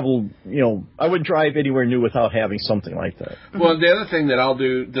travel, you know, I wouldn't drive anywhere new without having something like that. Well, the other thing that I'll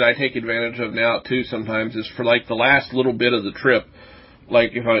do that I take advantage of now too sometimes is for like the last little bit of the trip,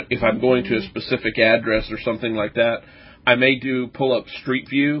 like if I'm going to a specific address or something like that, I may pull up Street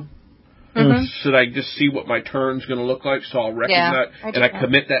View. So that I just see what my turn's going to look like, so I'll recognize and I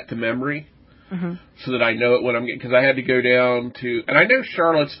commit that to memory. So that I know it when I'm getting, because I had to go down to, and I know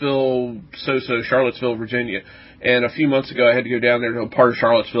Charlottesville, Virginia, and a few months ago I had to go down there to a part of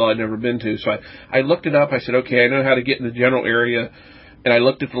Charlottesville I'd never been to, so I looked it up, I said, okay, I know how to get in the general area, and I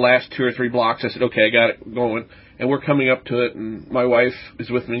looked at the last 2 or 3 blocks, I said, okay, I got it going, and we're coming up to it, and my wife is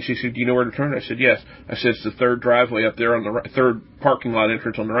with me, and she said, do you know where to turn? I said, yes. I said, it's the third driveway up there on the right, third parking lot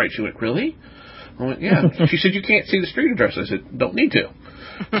entrance on the right. She went, really? I went, yeah. She said, you can't see the street address. I said, don't need to.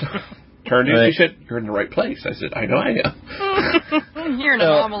 Turned in, she said, you're in the right place. I said, I know I am. You're an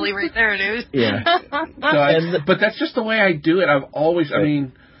anomaly right there, dude. Yeah. But that's just the way I do it. I've always, I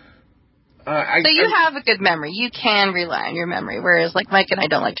mean... so you have a good memory. You can rely on your memory, whereas like Mike and I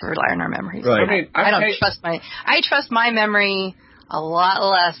don't like to rely on our memories. Right. I mean, I trust my memory a lot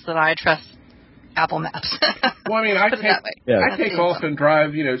less than I trust Apple Maps. Well, I mean, I take off and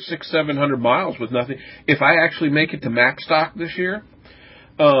drive, 600-700 miles with nothing. If I actually make it to MacStock this year...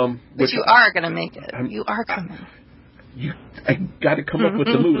 but you are going to make it. You are coming. I got to come up with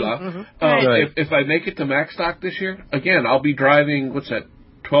the moolah. If I make it to MacStock this year, again, I'll be driving,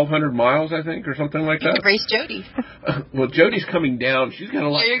 1,200 miles, I think, or something like that. You could race Jody. Well, Jody's coming down. She's got a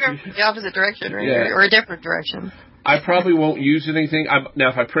lot. Yeah, you're going the opposite direction, right? Yeah. Or a different direction. I probably won't use anything. Now,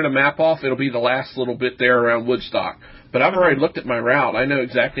 if I print a map off, it'll be the last little bit there around Woodstock. But I've already looked at my route. I know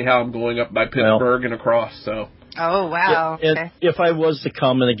exactly how I'm going up by Pittsburgh and across. So. Oh, wow. Okay. If I was to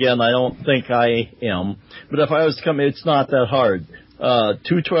come, and again, I don't think I am, but if I was to come, it's not that hard.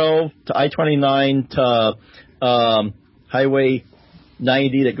 212 to I-29 to Highway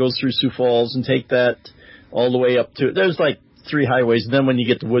 90 that goes through Sioux Falls, and take that all the way up to, there's like 3 highways, and then when you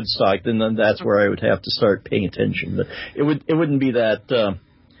get to Woodstock, then that's where I would have to start paying attention. But it wouldn't be that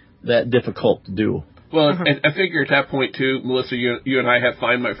difficult to do. Well, I figure at that point too, Melissa, you and I have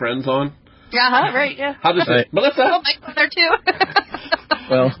Find My Friends on. Yeah, right, yeah. How does it, Melissa? Oh, Mike's there too.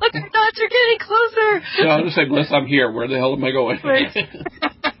 Well, look, our dots are getting closer. No, I'll just say, Melissa, I'm here. Where the hell am I going? Right.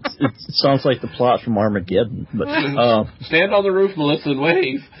 It sounds like the plot from Armageddon. But stand on the roof, Melissa, and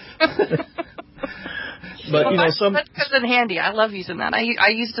wave. But that comes in handy. I love using that. I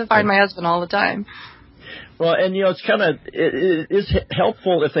used to find my husband all the time. Well, and it's kind of it is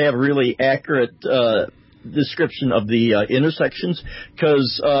helpful if they have really accurate description of the intersections,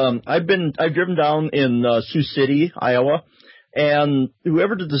 because I've driven down in Sioux City, Iowa, and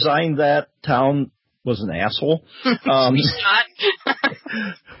whoever designed that town was an asshole. Well,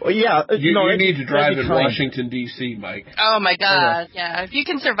 yeah, you need to drive in Washington D.C., Mike. Oh my God, yeah. If you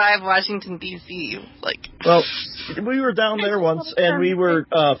can survive Washington D.C., like. Well, we were down there once, and we were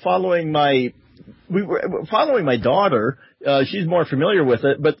following my daughter. She's more familiar with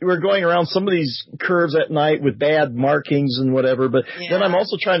it, but we're going around some of these curves at night with bad markings and whatever. But then I'm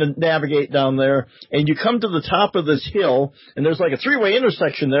also trying to navigate down there, and you come to the top of this hill, and there's like a 3-way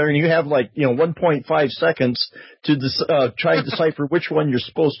intersection there, and you have 1.5 seconds to try and decipher which one you're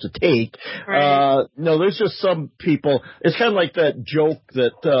supposed to take. Right. No, there's just some people. It's kind of like that joke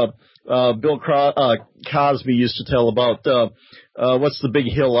that Bill Cosby used to tell about what's the big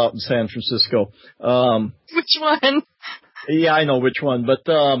hill out in San Francisco? Which one? Yeah, I know which one, but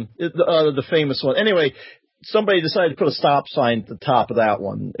the famous one. Anyway, somebody decided to put a stop sign at the top of that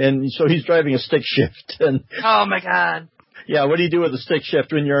one, and so he's driving a stick shift. And oh my God! Yeah, what do you do with a stick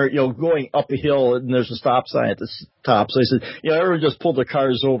shift when you're going up a hill and there's a stop sign at the top? So he said, everyone just pulled their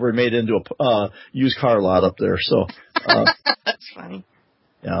cars over and made it into a used car lot up there. So that's funny.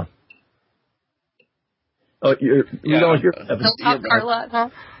 Yeah. Oh, you don't hear Hilltop car lot, huh?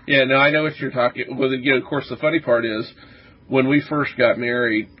 Yeah, no, I know what you're talking. Well, of course, the funny part is, when we first got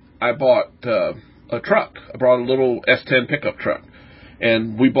married, I bought a truck. I brought a little S10 pickup truck,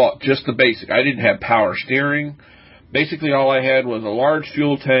 and we bought just the basic. I didn't have power steering. Basically, all I had was a large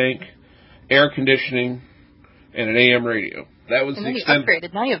fuel tank, air conditioning, and an AM radio. That was and the then extent. You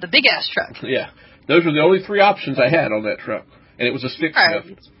upgraded. Now you have the big ass truck. Yeah, those were the only 3 options I had on that truck, and it was a stick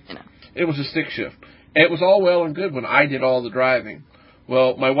shift. It was a stick shift. And it was all well and good when I did all the driving.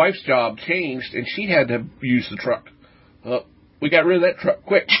 Well, my wife's job changed, and she had to use the truck. Well, we got rid of that truck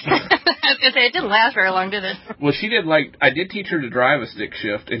quick. I was going to say, it didn't last very long, did it? Well, she did I did teach her to drive a stick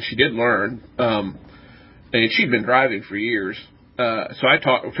shift, and she did learn. And she'd been driving for years. So I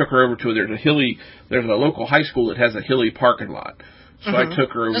took her over to, there's a local high school that has a hilly parking lot. So I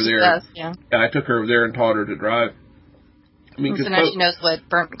took her over there. Yeah. And I took her over there and taught her to drive. I mean, so now she knows what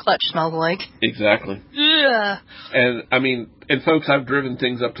burnt clutch smells like. Exactly. Yeah. And folks, I've driven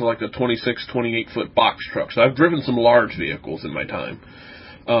things up to like a 26, 28-foot box truck. So I've driven some large vehicles in my time.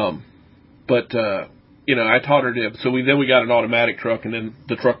 I taught her to. So we got an automatic truck, and then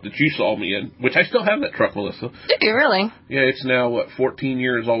the truck that you saw me in, which I still have that truck, Melissa. Do you really? Yeah, it's now 14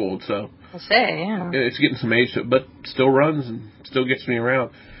 years old. So I'll say, yeah. It's getting some age to it, but still runs and still gets me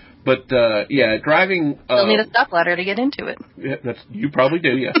around. But driving. You'll need a step ladder to get into it. Yeah, you probably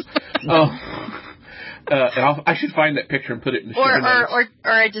do. Yes. I should find that picture and put it in the show notes.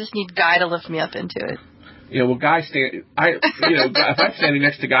 Or I just need Guy to lift me up into it. Yeah, well, if I'm standing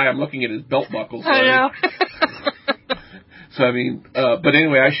next to Guy, I'm looking at his belt buckles. I know. So but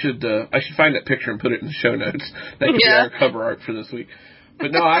anyway, I should find that picture and put it in the show notes. That could be our cover art for this week.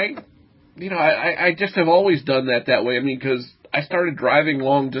 But no, I just have always done that way. I mean, because I started driving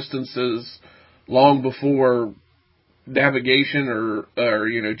long distances long before navigation or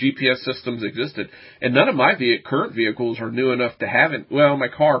GPS systems existed, and none of my current vehicles are new enough to have it. Well, my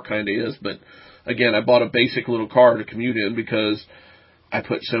car kind of is, but again, I bought a basic little car to commute in because I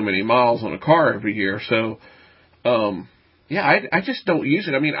put so many miles on a car every year. So, I just don't use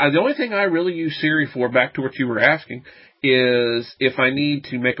it. I mean, the only thing I really use Siri for, back to what you were asking, is if I need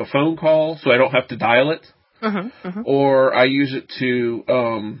to make a phone call so I don't have to dial it, or I use it to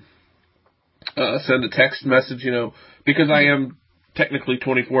send a text message, because I am technically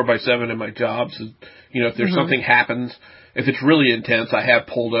 24/7 in my job. So, if there's something happens, if it's really intense, I have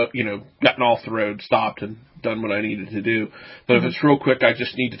pulled up, gotten off the road, stopped, and done what I needed to do. But if it's real quick, I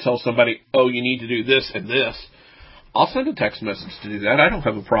just need to tell somebody, oh, you need to do this and this. I'll send a text message to do that. I don't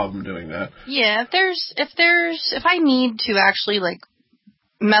have a problem doing that. Yeah, if I need to actually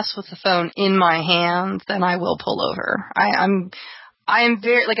mess with the phone in my hand, then I will pull over. I am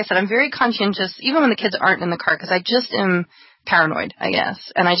very, like I said, I'm very conscientious, even when the kids aren't in the car, because I just am paranoid, I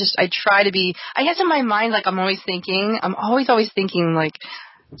guess. And I try to be, I guess in my mind, I'm always thinking,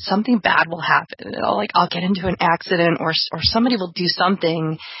 something bad will happen. I'll get into an accident or somebody will do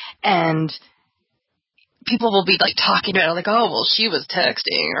something and people will be talking about it, oh, well, she was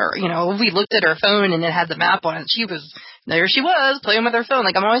texting, or, we looked at her phone and it had the map on it. There she was playing with her phone.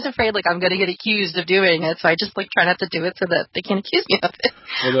 I'm always afraid I'm going to get accused of doing it. So I just try not to do it so that they can't accuse me of it.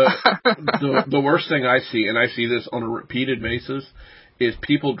 Well, the worst thing I see, and I see this on a repeated basis, is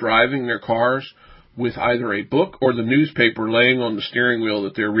people driving their cars with either a book or the newspaper laying on the steering wheel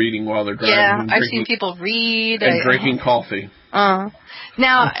that they're reading while they're driving. Yeah, I've seen people read. And drinking coffee. Now,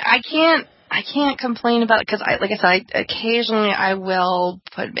 I can't complain about it because, like I said, occasionally I will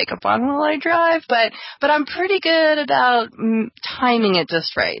put makeup on while I drive, but I'm pretty good about timing it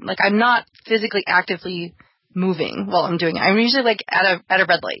just right. I'm not physically actively moving while I'm doing it. I'm usually at a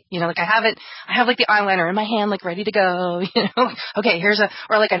red light, I have the eyeliner in my hand, ready to go, okay,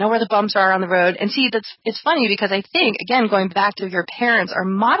 I know where the bumps are on the road. And see, it's funny because I think, again, going back to your parents are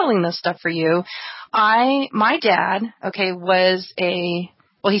modeling this stuff for you. My dad, was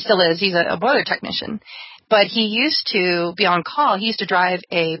he still is. He's a boiler technician. But he used to be on call. He used to drive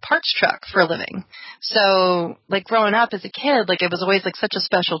a parts truck for a living. So, growing up as a kid, it was always such a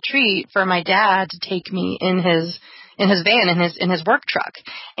special treat for my dad to take me in his van, in his work truck.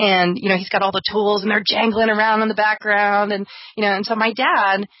 And, he's got all the tools and they're jangling around in the background. And, and so my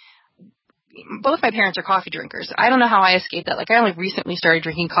dad, both my parents are coffee drinkers. I don't know how I escaped that. I only recently started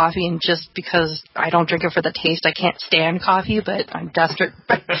drinking coffee, and just because I don't drink it for the taste, I can't stand coffee, but I'm desperate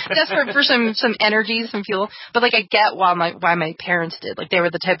for some energy, some fuel. But I get why my parents did. They were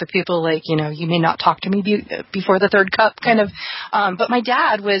the type of people you may not talk to me before the third cup kind of. But my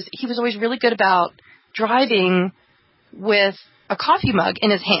dad was always really good about driving with a coffee mug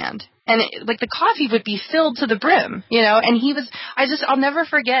in his hand. And the coffee would be filled to the brim, and I'll never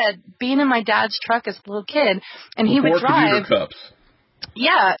forget being in my dad's truck as a little kid, and he would drive. Cups.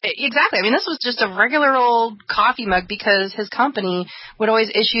 Yeah, exactly. I mean, this was just a regular old coffee mug because his company would always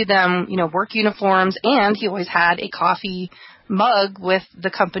issue them, work uniforms, and he always had a coffee mug with the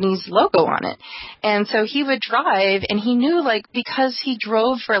company's logo on it. And so he would drive, and he knew, because he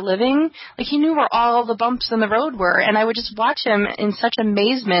drove for a living, he knew where all the bumps in the road were. And I would just watch him in such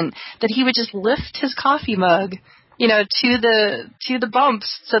amazement that he would just lift his coffee mug, to the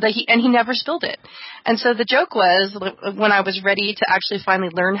bumps so that he never spilled it. And so the joke was, when I was ready to actually finally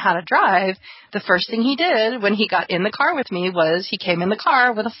learn how to drive, the first thing he did when he got in the car with me was he came in the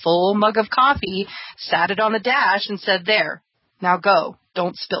car with a full mug of coffee, sat it on the dash, and said, "There, now go.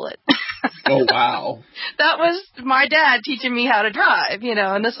 Don't spill it." Oh, wow. That was my dad teaching me how to drive,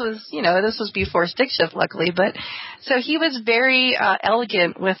 and this was before stick shift, luckily. But so he was very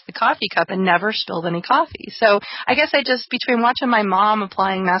elegant with the coffee cup and never spilled any coffee. So I guess between watching my mom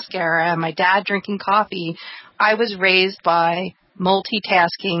applying mascara and my dad drinking coffee, I was raised by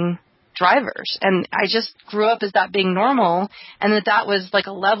multitasking drivers. And I just grew up as that being normal, and that was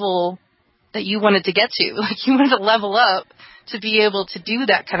a level that you wanted to get to. You wanted to level up to be able to do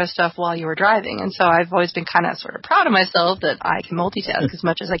that kind of stuff while you were driving. And so I've always been kind of sort of proud of myself that I can multitask as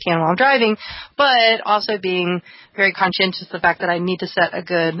much as I can while I'm driving, but also being very conscientious of the fact that I need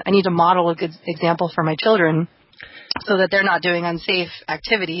to model a good example for my children so that they're not doing unsafe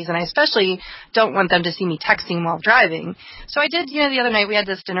activities. And I especially don't want them to see me texting while driving. So I did, the other night we had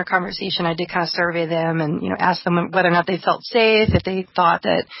this dinner conversation. I did kind of survey them and, ask them whether or not they felt safe, if they thought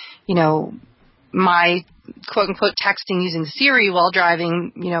that, my quote-unquote texting using Siri while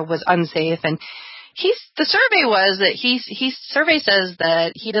driving, was unsafe. And the survey says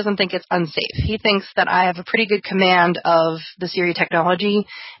that he doesn't think it's unsafe. He thinks that I have a pretty good command of the Siri technology,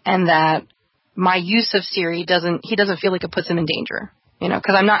 and that my use of Siri he doesn't feel like it puts him in danger,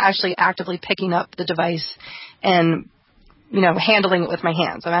 because I'm not actually actively picking up the device and, handling it with my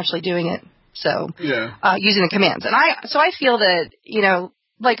hands. I'm actually doing it. So, using the commands. And I feel that,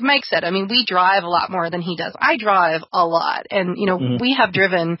 like Mike said, I mean, we drive a lot more than he does. I drive a lot. And, we have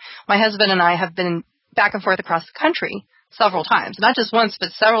driven, my husband and I have been back and forth across the country several times. Not just once,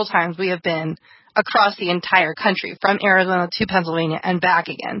 but several times we have been across the entire country, from Arizona to Pennsylvania and back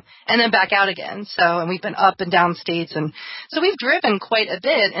again, and then back out again. So, and we've been up and down states, and so we've driven quite a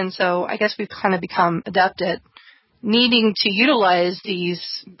bit, and so I guess we've kind of become adept at needing to utilize these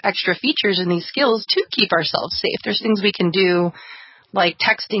extra features and these skills to keep ourselves safe. There's things we can do, like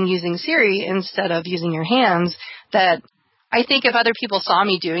texting using Siri instead of using your hands, that I think if other people saw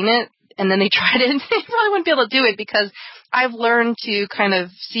me doing it and then they tried it, they probably wouldn't be able to do it, because I've learned to kind of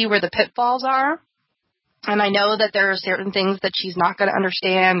see where the pitfalls are. And I know that there are certain things that she's not going to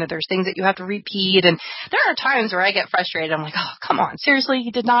understand, that there's things that you have to repeat. And there are times where I get frustrated. I'm like, oh, come on, seriously,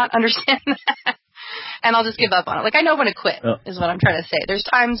 you did not understand that? And I'll just give up on it. Like, I know when to quit, is what I'm trying to say. There's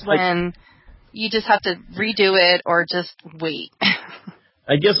times when you just have to redo it or just wait.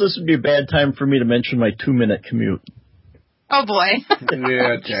 I guess this would be a bad time for me to mention my 2-minute commute. Oh, boy.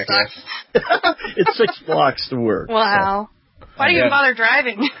 Yeah, jackass. It's 6 blocks to work. Wow. So. Why do you even bother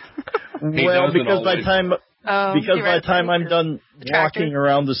driving? Well, because by the time I'm done walking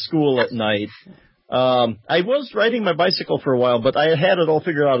around the school at night, I was riding my bicycle for a while, but I had it all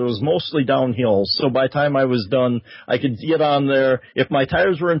figured out. It was mostly downhill. So by the time I was done, I could get on there. If my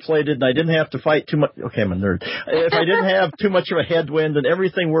tires were inflated and I didn't have to fight too much, okay, I'm a nerd. If I didn't have too much of a headwind and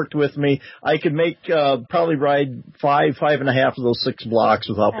everything worked with me, I could make, probably ride 5.5 of those 6 blocks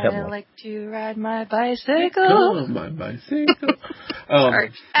without pedaling. I like to ride my bicycle. My bicycle.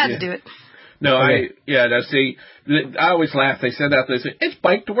 Sorry, I had to do it. No, okay. I always laugh. They send out, they say, it's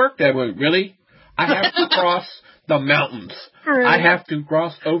bike to work. That way, really? I have to cross the mountains. Really? I have to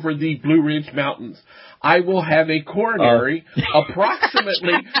cross over the Blue Ridge Mountains. I will have a coronary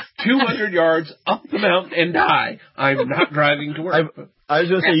approximately 200 yards up the mountain and die. I'm not driving to work. I was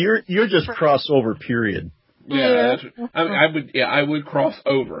going to say, you're just crossover, period. Yeah, I would cross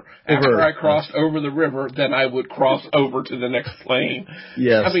over. After I crossed over the river, then I would cross over to the next lane.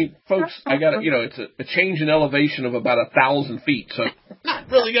 Yes. I mean, folks, I got it's a change in elevation of about 1,000 feet, so not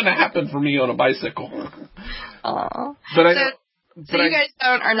really going to happen for me on a bicycle. Aww. But so you guys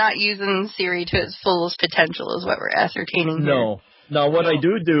are not using Siri to its fullest potential, is what we're ascertaining here. No. Now, what I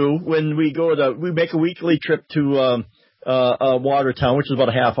do when we make a weekly trip to Watertown, which is about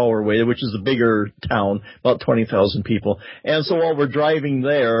a half hour away, which is the bigger town, about 20,000 people. And so while we're driving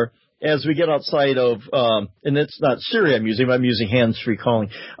there, as we get outside of, and it's not Siri I'm using hands-free calling.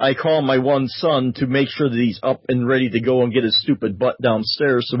 I call my one son to make sure that he's up and ready to go and get his stupid butt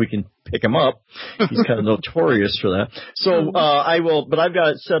downstairs so we can pick him up. He's kind of notorious for that. So, but I've got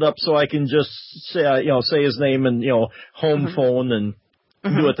it set up so I can just say his name and, home phone and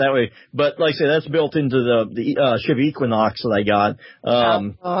do it that way. But like I say, that's built into the Chevy Equinox that I got.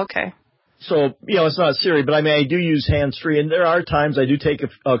 Okay. So, it's not Siri, but I do use hands-free, and there are times I do take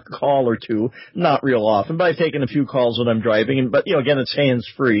a call or two, not real often, but I've taken a few calls when I'm driving, but, again, it's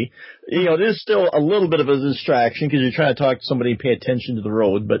hands-free. It is still a little bit of a distraction because you're trying to talk to somebody and pay attention to the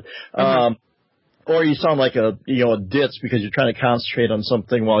road, but, or you sound like a ditz because you're trying to concentrate on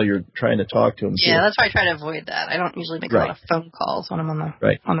something while you're trying to talk to them. Yeah, that's why I try to avoid that. I don't usually make a lot of phone calls when I'm on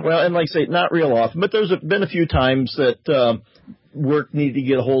the Well, and like I say, not real often, but there's been a few times that work needed to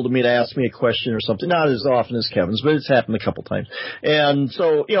get a hold of me to ask me a question or something. Not as often as Kevin's, but it's happened a couple times. And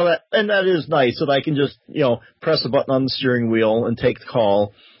so, that is nice that I can just, press a button on the steering wheel and take the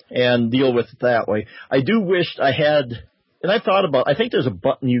call and deal with it that way. I do wish I had, and I think there's a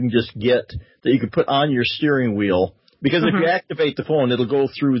button you can just get that you can put on your steering wheel. Because if you activate the phone, it'll go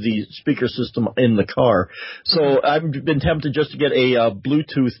through the speaker system in the car. So I've been tempted just to get a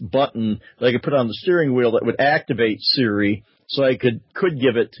Bluetooth button that I could put on the steering wheel that would activate Siri, so I could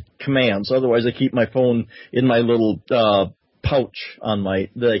give it commands. Otherwise, I keep my phone in my little pouch on that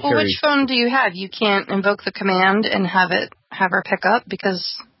I carry. Which phone do you have? You can't invoke the command and have her pick up, because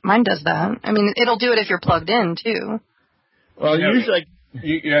mine does that. I mean, it'll do it if you're plugged in too. Well, usually.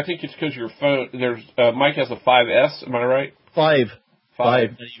 I think it's because your phone. Mike has a 5S. Am I right? 5. Not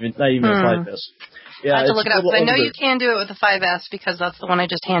even a 5S. Yeah, I have to look it up. But I know you can do it with the 5S because that's the one I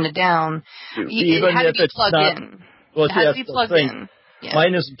just handed down. It had to be plugged in. Well, it has to be plugged in. Yeah.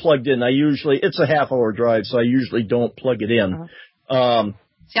 Mine isn't plugged in. It's a half-hour drive, so I usually don't plug it in.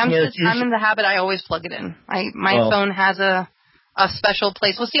 See, I'm in the habit. I always plug it in. My phone has a special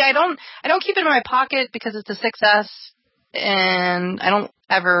place. Well, see, I don't keep it in my pocket because it's a 6S. And I don't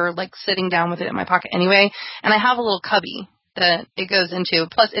ever like sitting down with it in my pocket anyway. And I have a little cubby that it goes into.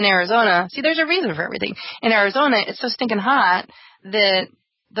 Plus, in Arizona, see, there's a reason for everything. In Arizona, it's so stinking hot that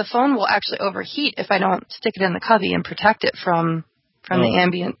the phone will actually overheat if I don't stick it in the cubby and protect it from the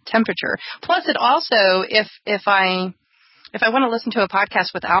ambient temperature. Plus, it also, if I want to listen to a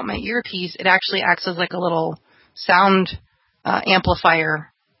podcast without my earpiece, it actually acts as like a little sound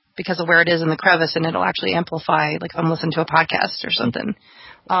amplifier. because of where it is in the crevice, and it'll actually amplify, like if I'm listening to a podcast or something.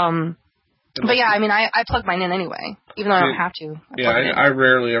 But yeah, I mean, I plug mine in anyway, even though I don't have to. I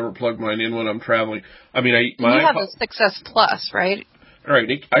rarely ever plug mine in when I'm traveling. I mean, you have the 6S Plus, right?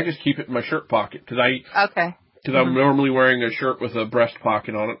 Right. I just keep it in my shirt pocket because I'm normally wearing a shirt with a breast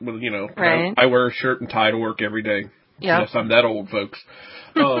pocket on it. With, right. I wear a shirt and tie to work every day. Yeah. Yes, I'm that old, folks.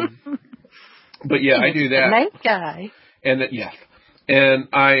 But yeah, I do that. Nice guy. And yes, and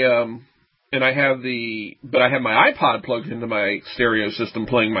I have my iPod plugged into my stereo system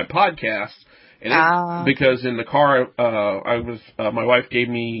playing my podcast, and because in the car, my wife gave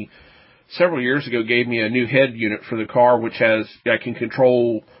me several years ago a new head unit for the car, which I can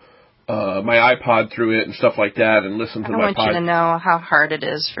control my iPod through it and stuff like that, and listen to my podcast. I want you to know how hard it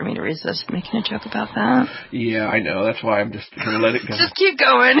is for me to resist making a joke about that. Yeah, I know. That's why I'm just going to let it go. Just keep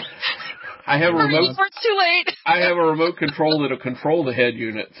going. I have a remote. Before it's too late. I have a remote control that'll control the head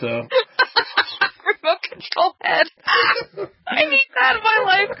unit, so. Remote control head. I need that in my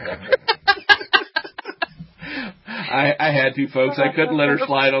life. I had to, folks. I couldn't let her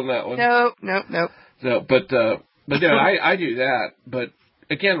slide on that one. Nope. So, but yeah, I do that. But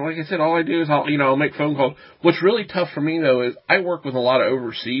again, like I said, all I do is I'll make phone calls. What's really tough for me though is I work with a lot of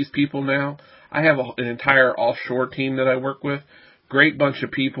overseas people now. I have an entire offshore team that I work with. Great bunch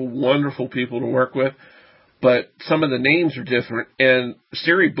of people, wonderful people to work with. But some of the names are different, and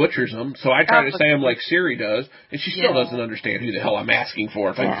Siri butchers them, so I try to say them like Siri does, and she still doesn't understand who the hell I'm asking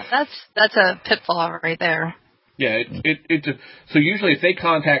for. That's a pitfall right there. Yeah, so usually if they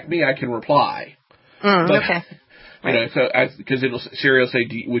contact me, I can reply. Okay. Right. Because Siri will say,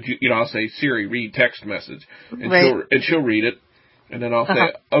 I'll say, Siri, read text message, and she'll read it, and then I'll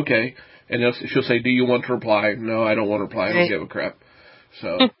say, okay. And she'll say, do you want to reply? No, I don't want to reply. I don't give a crap.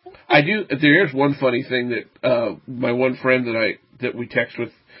 So I do. There's one funny thing that my one friend that we text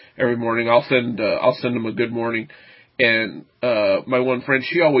with every morning. I'll send him a good morning, and my one friend,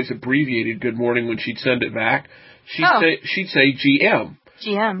 she always abbreviated good morning when she'd send it back. She'd say GM.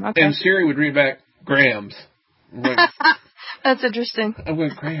 GM. Okay. And Siri would read back grams. That's interesting. I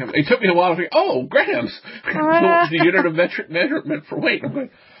went grams. It took me a while to think. Oh, grams. The unit of metric measurement for weight. I'm going.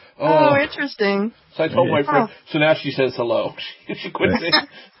 Oh, interesting. So I told my friend. So now she says hello. She quit saying.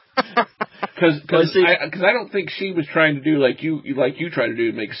 Because I don't think she was trying to do like you try to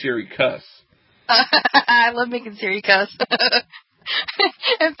do, make Siri cuss. I love making Siri cuss.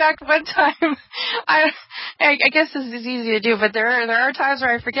 In fact, one time, I guess this is easy to do, but there are times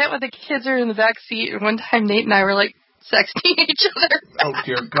where I forget when the kids are in the back seat. And one time, Nate and I were like sexting each other. Oh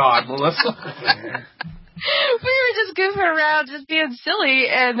dear God, Melissa. We were just goofing around, just being silly,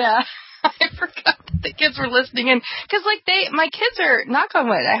 and I forgot that the kids were listening in. Because, my kids are, knock on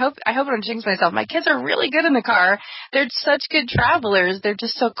wood, I hope I don't jinx myself, my kids are really good in the car. They're such good travelers. They're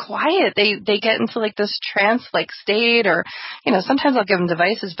just so quiet. They get into, this trance-like state, or, sometimes I'll give them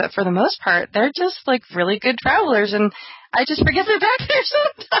devices, but for the most part, they're just, really good travelers, and I just forget they're back there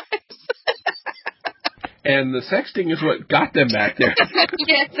sometimes. And the sexting is what got them back there.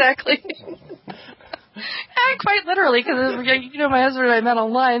 Yeah, exactly. Quite literally, because my husband and I met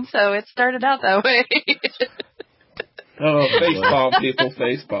online, so it started out that way. Oh, facepalm, people,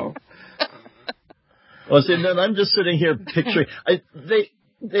 facepalm. Well, see, then I'm just sitting here picturing.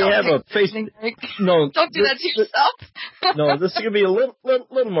 They have a face. No, don't do that to yourself. No, this is gonna be a little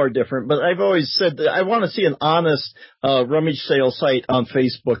more different. But I've always said that I want to see an honest rummage sale site on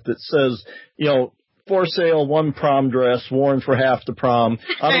Facebook that says, for sale, 1 prom dress worn for half the prom.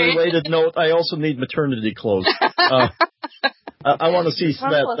 On a related note, I also need maternity clothes. I want to see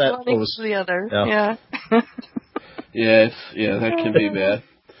that post. The other. Yeah. Yes, that can be bad.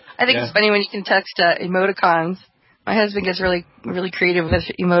 I think it's funny when you can text emoticons. My husband gets really, really creative with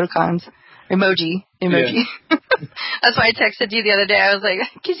emoticons. Emoji. Yeah. That's why I texted you the other day. I was like,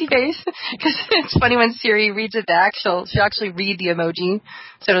 kissy face. Because it's funny when Siri reads it back, she'll actually read the emoji.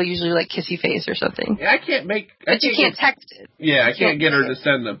 So it'll usually kissy face or something. Yeah, I can't But you can't text it. Yeah, I can't get her to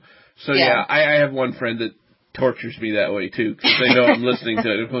send them. So yeah, I have one friend that tortures me that way too, because they know I'm listening to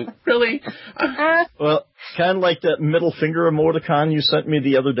it. I'm like, really? Well, kind of like that middle finger emoticon you sent me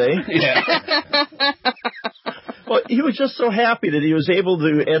the other day. Yeah. Well, he was just so happy that he was able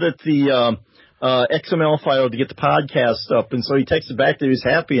to edit the XML file to get the podcast up, and so he texted back that he was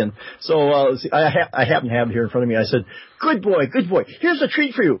happy. And so I happen to have it here in front of me. I said, good boy, here's a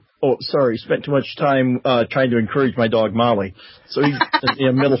treat for you. Oh, sorry, spent too much time trying to encourage my dog Molly. So he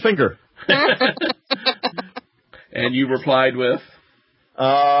middle finger. And you replied with?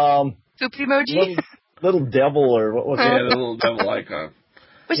 Poop emoji? Little devil, or what was it? Yeah, the little devil icon.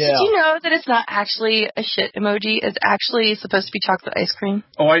 Which, did you know that it's not actually a shit emoji? It's actually supposed to be chocolate ice cream.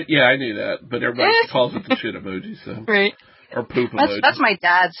 Oh, I knew that, but everybody calls it the shit emoji, so. Right. Or poop emoji. That's my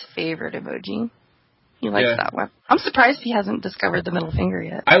dad's favorite emoji. He likes that one. I'm surprised he hasn't discovered the middle finger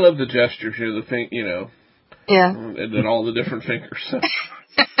yet. I love the gestures here, the thing, Yeah. And then all the different fingers. So.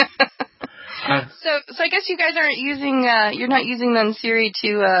 So I guess you guys aren't using, you're not using then Siri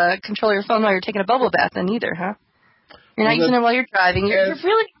to control your phone while you're taking a bubble bath then either, huh? You're not using it while you're driving. You're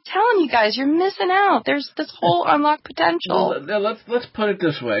really telling you guys, you're missing out. There's this whole unlocked potential. Well, let's put it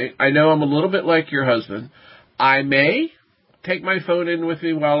this way. I know I'm a little bit like your husband. I may take my phone in with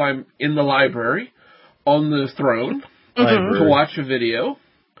me while I'm in the library on the throne to watch a video.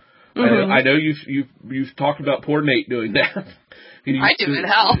 Mm-hmm. I know you've talked about poor Nate doing that. I do it,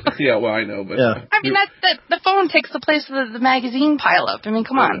 hell. Yeah, well, I know, but I mean, the phone takes the place of the magazine pile up. I mean,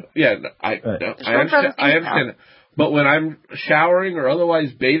 come on. Yeah, I understand it. But when I'm showering or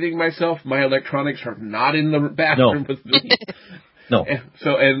otherwise bathing myself, my electronics are not in the bathroom with me. No.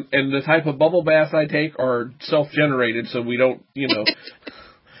 And the type of bubble baths I take are self-generated, so we don't,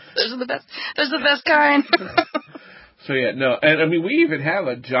 Those are the best. Those are the best kind. So yeah, no, and I mean we even have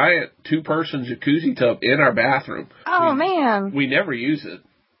a giant 2-person jacuzzi tub in our bathroom. Oh man. We never use it.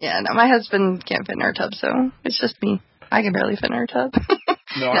 Yeah, no, my husband can't fit in our tub, so it's just me. I can barely fit in our tub.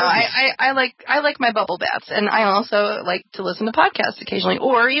 I like my bubble baths, and I also like to listen to podcasts occasionally,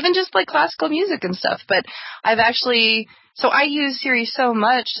 or even just like classical music and stuff. But I use Siri so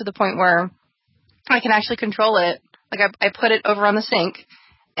much to the point where I can actually control it. Like I put it over on the sink,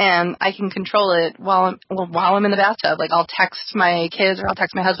 and I can control it while I'm in the bathtub. Like I'll text my kids or I'll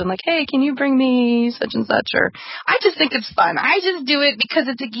text my husband like, "Hey, can you bring me such and such?" Or I just think it's fun. I just do it because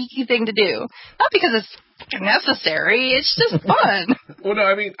it's a geeky thing to do, not because it's necessary. It's just fun. Well, no,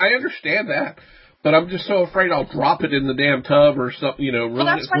 I mean I understand that, but I'm just so afraid I'll drop it in the damn tub or something. Well,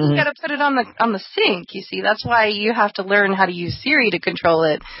 that's why you got to put it on the sink. You see, that's why you have to learn how to use Siri to control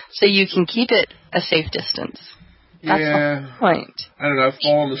it, so you can keep it a safe distance. That's the point. I don't know. I've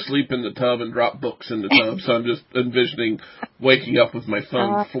fallen asleep in the tub and dropped books in the tub, so I'm just envisioning waking up with my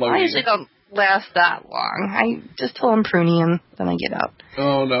phone floating. I usually don't last that long. I just till I'm pruny and then I get out.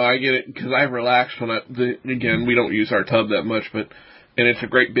 Oh, no, I get it, because I relax when again, we don't use our tub that much, and it's a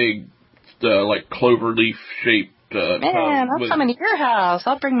great big, like, clover leaf shaped tub. Man, I'll come into your house.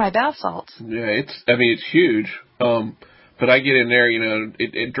 I'll bring my bath salts. Yeah, it's huge. But I get in there,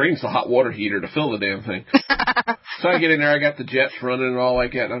 it drains the hot water heater to fill the damn thing. So I get in there, I got the jets running and all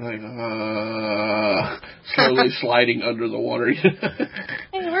like that, and I'm like, slowly sliding under the water. Hey,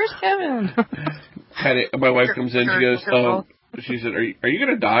 where's Kevin? My wife comes in, she goes, she said, are you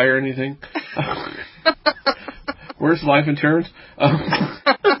going to die or anything? Where's life insurance? In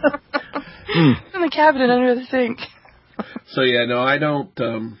the cabinet under the sink. So yeah, no, I don't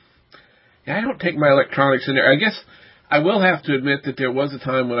take my electronics in there. I guess I will have to admit that there was a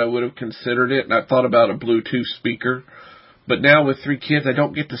time when I would have considered it, and I thought about a Bluetooth speaker. But now with 3 kids, I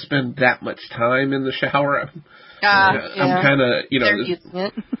don't get to spend that much time in the shower. I'm kind of, They're using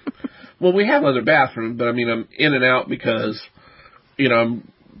it. Well, we have other bathrooms, but I mean, I'm in and out because, I'm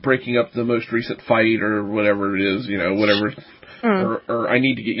breaking up the most recent fight or whatever it is, whatever. Or I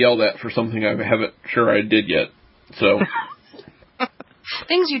need to get yelled at for something I haven't sure I did yet. So.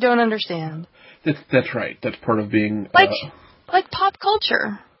 Things you don't understand. That's right. That's part of being... Like pop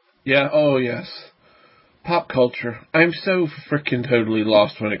culture. Yeah, oh yes. Pop culture. I'm so freaking totally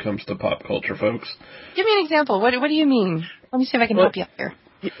lost when it comes to pop culture, folks. Give me an example. What do you mean? Let me see if I can help you out here.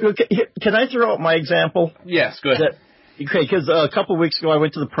 Can I throw out my example? Yes, go ahead. Okay, because a couple of weeks ago I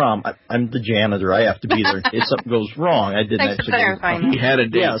went to the prom. I'm the janitor. I have to be there. If something goes wrong, I didn't actually... He had a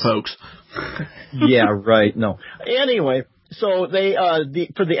date, folks. Yeah, right. No. Anyway... So they,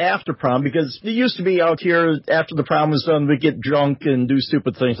 for the after prom, because it used to be out here after the prom was done, we'd get drunk and do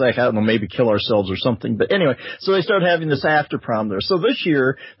stupid things like, I don't know, maybe kill ourselves or something. But anyway, so they started having this after prom there. So this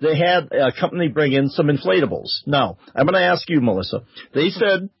year they had a company bring in some inflatables. Now, I'm going to ask you, Melissa. They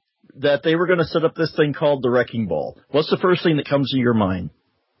said that they were going to set up this thing called the Wrecking Ball. What's the first thing that comes to your mind?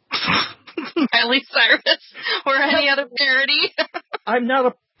 Miley Cyrus or any other parody. I'm not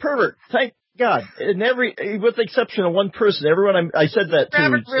a pervert. Thank God, with the exception of one person, everyone I said that to.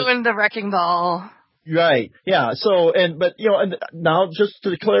 Robert ruined the Wrecking Ball. Right, yeah. So, and now just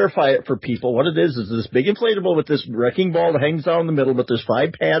to clarify it for people, what it is this big inflatable with this wrecking ball that hangs down in the middle, but there's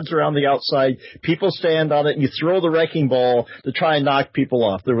 5 pads around the outside. People stand on it, and you throw the wrecking ball to try and knock people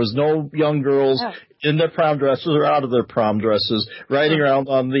off. There was no young girls in their prom dresses or out of their prom dresses riding around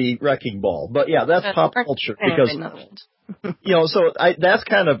on the wrecking ball. But yeah, that's pop culture because. So that's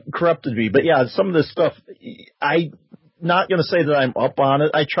kind of corrupted me. But yeah, some of this stuff, not going to say that I'm up on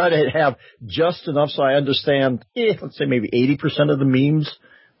it. I try to have just enough so I understand, let's say maybe 80% of the memes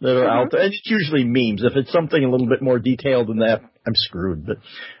that are out there. And it's usually memes. If it's something a little bit more detailed than that, I'm screwed. But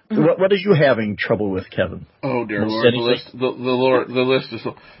what are you having trouble with, Kevin? Oh, dear Lord. The list is...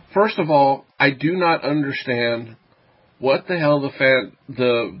 First of all, I do not understand what the hell the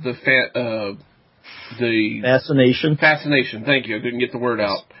fascination. Fascination. Thank you. I couldn't get the word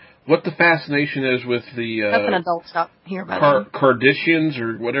out. What the fascination is with the that's an adult stop here about Kardashians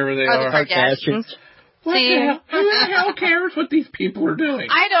or whatever they are. The Kardashians. What the hell? Who the hell cares what these people are doing?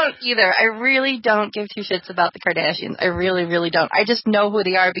 I don't either. I really don't give two shits about the Kardashians. I really, really don't. I just know who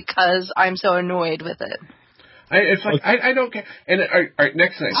they are because I'm so annoyed with it. I don't get. And all right,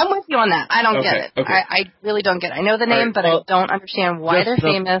 next thing. I'm with you on that. I don't get it. Okay. I really don't get it. I know the name, but I don't understand why they're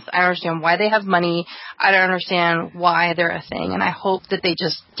famous. I don't understand why they have money. I don't understand why they're a thing. And I hope that they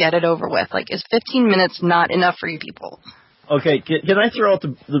just get it over with. Like, is 15 minutes not enough for you people? Okay, can I throw out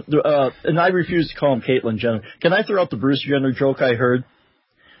and I refuse to call him Caitlyn Jenner. Can I throw out the Bruce Jenner joke I heard?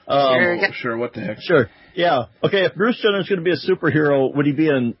 Sure, what the heck? Sure, yeah. Okay, if Bruce Jenner's going to be a superhero, would he be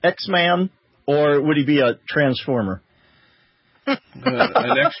an X-Man or would he be a Transformer? An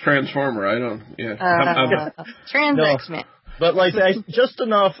ex-Transformer, I don't, X-Men. But like, just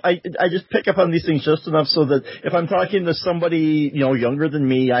enough, I just pick up on these things just enough so that if I'm talking to somebody, younger than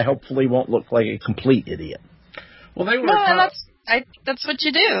me, I hopefully won't look like a complete idiot. Well, they were. No, that's what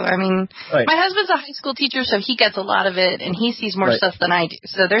you do. I mean, right. My husband's a high school teacher, so he gets a lot of it, and he sees more stuff than I do.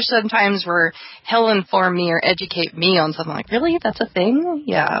 So there's some times where he'll inform me or educate me on something like, really? That's a thing?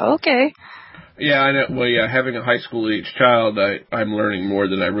 Yeah, okay. Yeah, I know. Well, yeah, having a high school age child, I'm learning more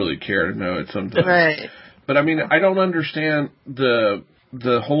than I really care to know it sometimes. Right. But I mean, I don't understand the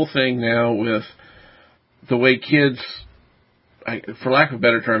whole thing now with the way kids, for lack of a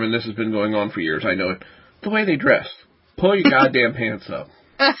better term, and this has been going on for years, I know it, the way they dress. Pull your goddamn pants up.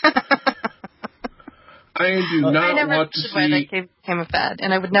 I do not want to see... why that became a fad,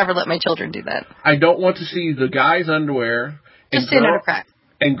 and I would never let my children do that. I don't want to see the guys' underwear. Just stand under crack.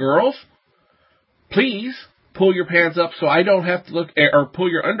 And girls, please pull your pants up so I don't have to look, or pull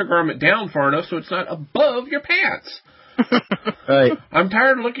your undergarment down far enough so it's not above your pants. Right. I'm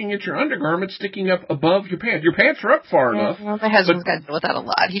tired of looking at your undergarment sticking up above your pants. Your pants are up far enough. Well, my husband's got to deal with that a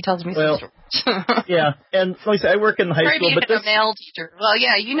lot. He tells me some stories. Yeah, and like I said, I work in high school, but a male teacher. Well,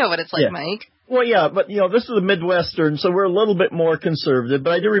 yeah, you know what it's like, Mike. Well, yeah, but this is a Midwestern, so we're a little bit more conservative.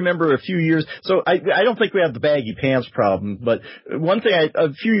 But I do remember a few years. So I don't think we have the baggy pants problem. But one thing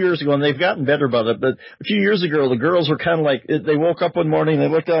a few years ago, and they've gotten better about it. But a few years ago, the girls were kind of like they woke up one morning, they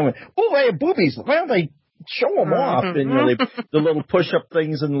looked down, and went, "Oh, I have boobies. Why don't they show them off?" And the little push-up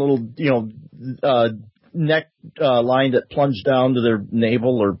things and little neck line that plunged down to their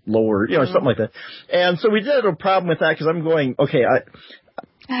navel or lower, something like that. And so we did have a problem with that because I'm going, okay,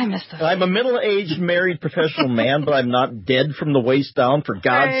 I miss those. I'm a middle-aged married professional man, but I'm not dead from the waist down. For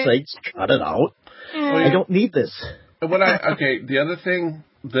God's sakes, cut it out. I don't need this. The other thing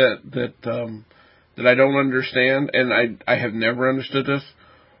that I don't understand, and I have never understood this,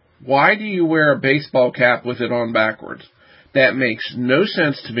 why do you wear a baseball cap with it on backwards? That makes no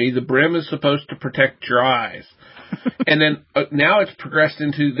sense to me. The brim is supposed to protect your eyes. And then now it's progressed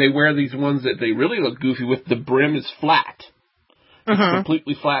into they wear these ones that they really look goofy with. The brim is flat. It's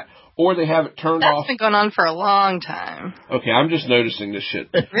completely flat. Or they have it turned off. That's been going on for a long time. Okay, I'm just noticing this shit.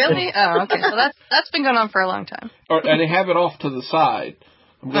 Really? Oh, okay. So that's been going on for a long time. And they have it off to the side.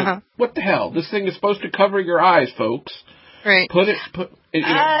 I'm going, what the hell? This thing is supposed to cover your eyes, folks. Right.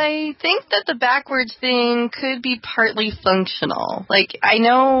 I think that the backwards thing could be partly functional. Like, I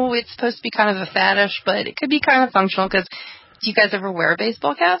know it's supposed to be kind of a faddish, but it could be kind of functional because do you guys ever wear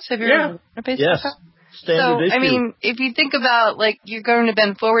baseball caps? Have you ever worn a baseball cap? Standard issue. I mean, if you think about, like, you're going to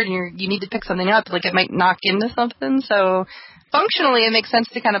bend forward and you need to pick something up, like, it might knock into something. So, functionally, it makes sense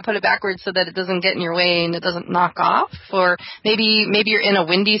to kind of put it backwards so that it doesn't get in your way and it doesn't knock off. Or maybe you're in a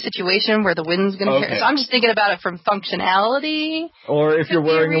windy situation where the wind's going to hit. So I'm just thinking about it from functionality. Or if you're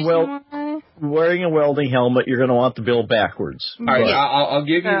wearing a welding helmet, you're going to want the bill backwards. All right, I'll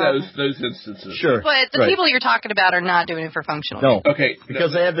give you those instances. Sure. But the people you're talking about are not doing it for functional. No. Okay.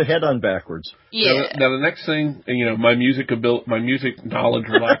 Because they have the head on backwards. Yeah. Now the next thing, my music knowledge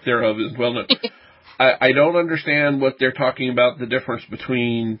or lack thereof is well known. I don't understand what they're talking about, the difference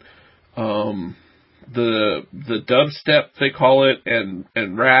between the dubstep, they call it,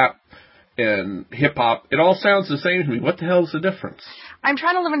 and rap, and hip hop, it all sounds the same to me. What the hell is the difference? I'm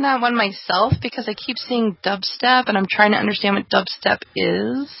trying to learn that one myself because I keep seeing dubstep, and I'm trying to understand what dubstep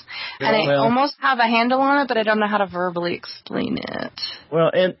is. And I almost have a handle on it, but I don't know how to verbally explain it.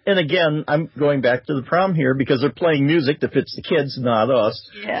 Well, and again, I'm going back to the prom here because they're playing music that fits the kids, not us.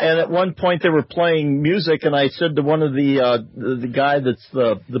 Yeah. And at one point they were playing music, and I said to one of the guy that's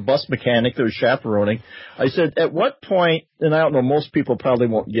the bus mechanic that was chaperoning, I said, at what point, and I don't know, most people probably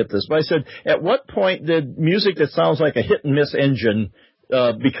won't get this, but I said, at what point did music that sounds like a hit and miss engine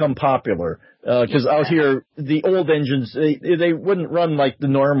become popular? Because out here, the old engines, they wouldn't run like the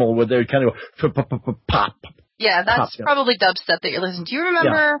normal, where they kind of go pop. Yeah, that's probably dubstep that you're listening to. Do you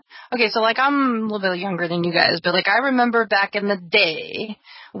remember? Yeah. Okay, so like I'm a little bit younger than you guys, but like I remember back in the day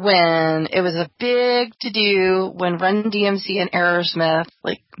when it was a big to-do when Run DMC and Aerosmith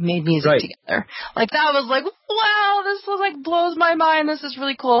like made music together. Like that was like, wow, this was like blows my mind. This is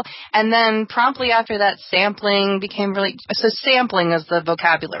really cool. And then promptly after that, sampling became really. So sampling is the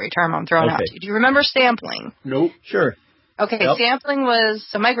vocabulary term I'm throwing out to you. Do you remember sampling? Nope. Sure. Okay, sampling was.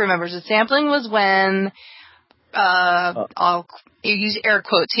 So Mike remembers it. Sampling was when. I'll use air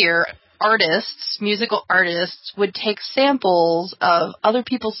quotes here, musical artists would take samples of other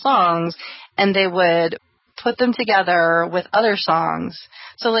people's songs and they would put them together with other songs.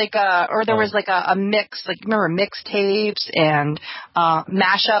 So like, or there was like a mix, like remember mixtapes and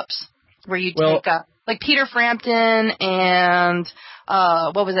mashups where you take like Peter Frampton and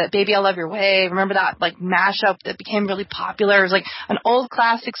what was it? Baby I Love Your Way. Remember that like mashup that became really popular? It was like an old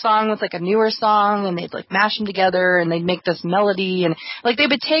classic song with like a newer song, and they'd like mash them together and they'd make this melody, and like they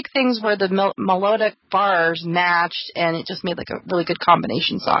would take things where the melodic bars matched, and it just made like a really good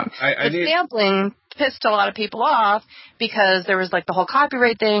combination song. Sampling pissed a lot of people off because there was like the whole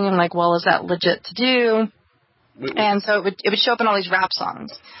copyright thing, and like, well, is that legit to do? And so it would show up in all these rap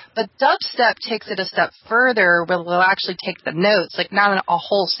songs. But dubstep takes it a step further where they'll actually take the notes, like not a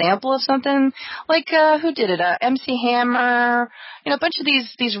whole sample of something. Like, who did it? MC Hammer. You know, a bunch of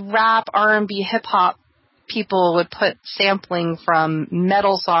these rap, R&B, hip-hop people would put sampling from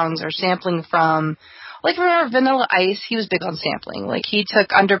metal songs or sampling from, like, remember Vanilla Ice? He was big on sampling. Like, he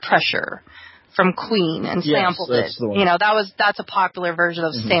took Under Pressure from Queen and sampled it. You know, that's a popular version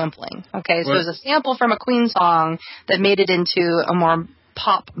of sampling. Okay, so it was a sample from a Queen song that made it into a more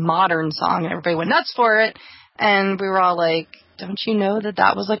pop modern song, and everybody went nuts for it. And we were all like, don't you know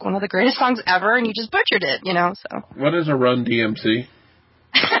that was like one of the greatest songs ever, and you just butchered it, you know? So what is a Run DMC?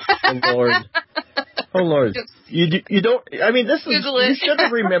 Oh Lord. Oh Lord. You don't, I mean, this is, you should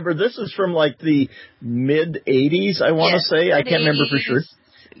have remembered, this is from like the mid 80s, I want to say. I can't remember for sure.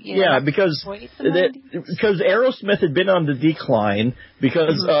 Yeah, because Aerosmith had been on the decline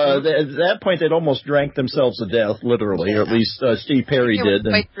because at that point they'd almost drank themselves to death, literally, or at least Steve Perry did. They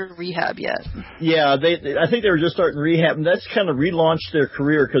weren't quite through rehab yet. Yeah, I think they were just starting rehab, and that's kind of relaunched their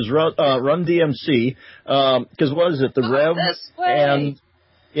career because Run DMC, because what is it, the Rev? And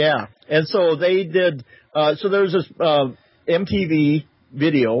yeah, and so they did. So there was this MTV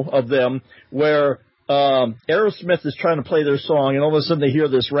video of them where Aerosmith is trying to play their song, and all of a sudden they hear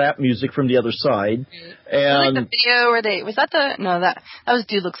this rap music from the other side. And like the video where that was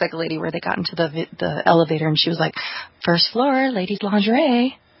Dude Looks Like a Lady, where they got into the elevator and she was like, first floor, ladies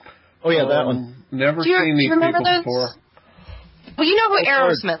lingerie. Oh yeah, that one. Never seen these people before. Well, you know who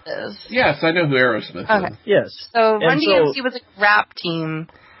Aerosmith is. Yes, I know who Aerosmith is. Yes. So Run DMC was a rap team.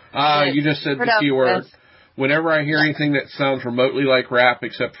 You just said the keyword. Whenever I hear anything that sounds remotely like rap,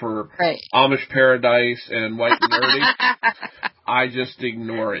 except for Amish Paradise and White and Nerdy, I just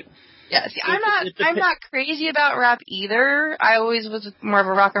ignore it. Yeah, see, I'm not crazy about rap either. I always was more of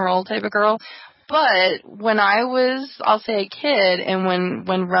a rock and roll type of girl. But when I was, I'll say, a kid, and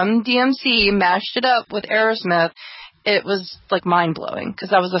when Run DMC mashed it up with Aerosmith, it was like mind blowing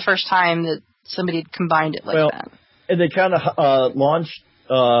because that was the first time that somebody had combined it like that. And they kind of launched.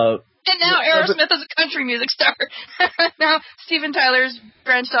 And now Aerosmith is a country music star. Now Steven Tyler's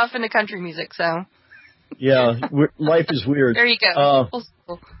branched off into country music, so. Yeah, life is weird. There you go.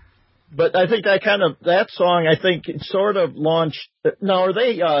 But I think that song, I think, sort of launched. Now, are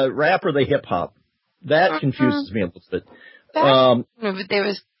they rap or are they hip hop? That confuses me a little bit.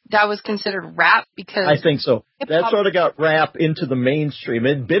 That was considered rap because. I think so. That sort of got rap into the mainstream.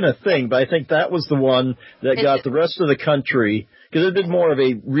 It had been a thing, but I think that was the one that got the rest of the country. Because it did more of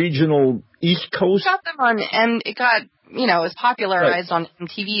a regional East Coast. It got them on, and it got, it was popularized on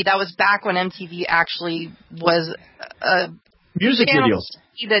MTV. That was back when MTV actually was a music videos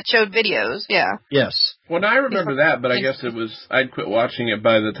that showed videos. Yeah. Yes. Well, I remember that, but I guess I'd quit watching it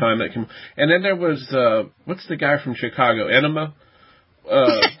by the time that came. And then there was what's the guy from Chicago, Enema?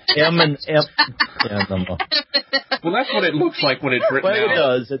 M and M. Yeah, no. Well, that's what it looks like when it's written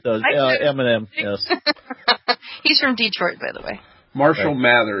Well, out. it does. M&M, yes. He's from Detroit, by the way. Marshall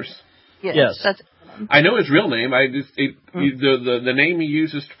Mathers. Yes. That's I know his real name. The name he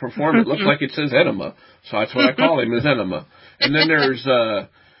uses to perform it looks like it says Enema, so that's what I call him, is Enema. And then there's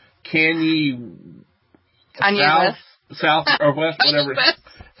Kanye South or West,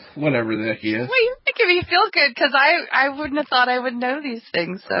 whatever the heck he is. Well, you're making me feel good because I wouldn't have thought I would know these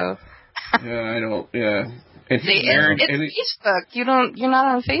things. So yeah, I don't. Yeah, and see, it's Facebook. You're not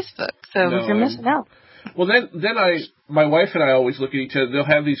on Facebook, so no, you're missing out. Well, then my wife and I always look at each other. They'll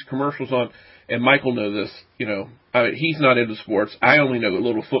have these commercials on, and Michael knows this. He's not into sports. I only know a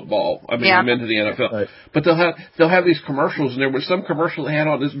little football. I mean, I'm into the NFL. Right. But they'll have these commercials, and there was some commercial they had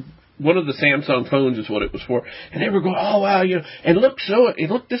on this. One of the Samsung phones is what it was for, and they were going, "Oh wow, and look,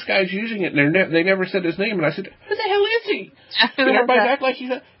 this guy's using it." And they never said his name, and I said, "Who the hell is he?" And everybody act like he's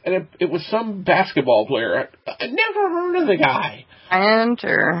and it was some basketball player. I never heard of the guy.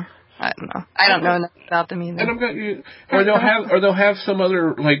 Or I don't know. I don't know enough about them either. And they'll have some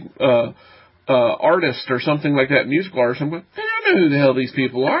other artist or something like that, musical artist. I'm going, I don't know who the hell these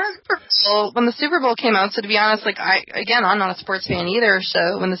people are. When the Super Bowl came out, so to be honest, I'm not a sports fan either,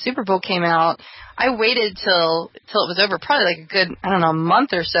 so when the Super Bowl came out, I waited till it was over, probably a good,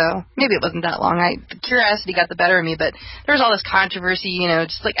 month or so. Maybe it wasn't that long. The curiosity got the better of me, but there was all this controversy,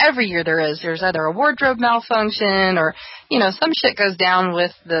 just like every year there's either a wardrobe malfunction or, some shit goes down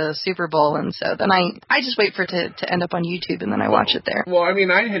with the Super Bowl, and so then I just wait for it to end up on YouTube, and then I watch it there. Well, I mean,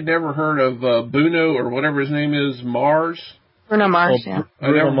 I had never heard of Bruno or whatever his name is, Mars. Bruno Mars, yeah.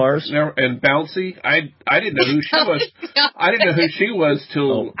 Bruno Mars. And Bouncy. I didn't know who she was. I didn't know who she was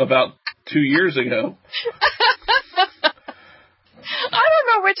till about 2 years ago. I don't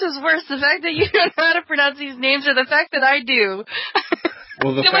know which is worse, the fact that you don't know how to pronounce these names or the fact that I do.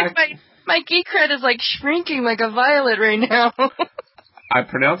 Well, I feel like my geek cred is shrinking like a violet right now. I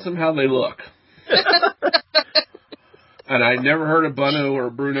pronounce them how they look. And I never heard of Bono or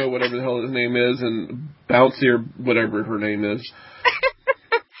Bruno, whatever the hell his name is, and Bouncy or whatever her name is.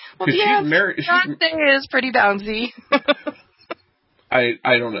 Well, yeah, she's married. Beyonce is pretty bouncy. I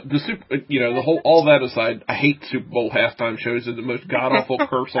don't know. The whole, all that aside, I hate Super Bowl halftime shows. They're the most god-awful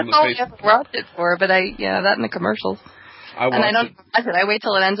curse on the face. I never watched it for, but that and the commercials. I wait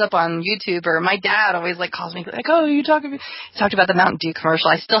till it ends up on YouTube, or my dad always calls me oh, you talked about the Mountain Dew commercial.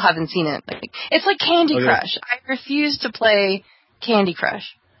 I still haven't seen it. It's like Candy Crush. I refuse to play Candy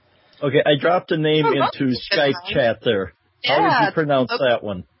Crush. Okay, I dropped a name into Skype chat there. Yeah, how would you pronounce that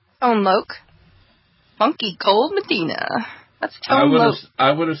one? Tone Loc. Funky Cold Medina. That's Tone Loc.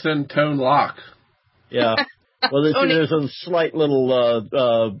 I would have said Tone Loc. Yeah. Well, there's a slight little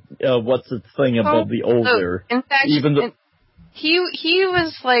what's the thing above the O there. In fact, he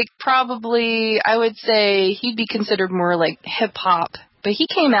was probably, I would say he'd be considered more hip hop, but he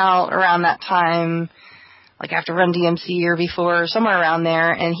came out around that time, after Run DMC or before, somewhere around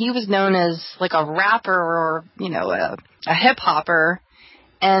there, and he was known as a rapper or a hip hopper,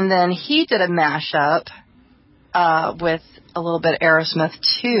 and then he did a mashup with a little bit of Aerosmith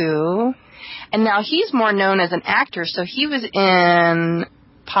too. And now he's more known as an actor, so he was in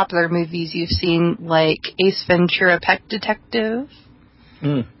popular movies you've seen, like Ace Ventura: Pet Detective.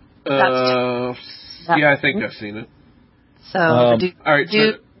 Yeah, I think I've seen it. So, all right,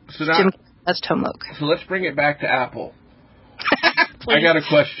 so now, that's Tone Loc. So let's bring it back to Apple. I got a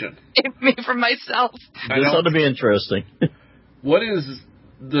question. Save me from myself. This ought to be interesting. What is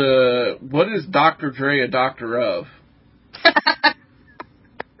Dr. Dre a doctor of?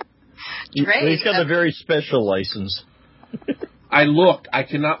 He's got a very special license. I looked. I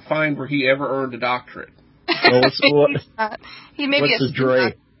cannot find where he ever earned a doctorate. He may what's his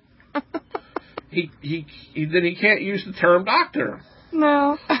Dre? He can't use the term doctor.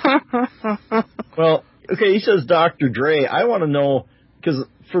 No. Well, okay, he says Dr. Dre. I want to know, because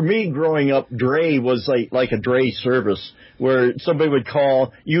for me growing up, Dre was like a Dre service where somebody would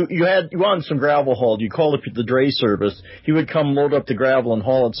call. You wanted some gravel hauled. You called up the Dre service. He would come load up the gravel and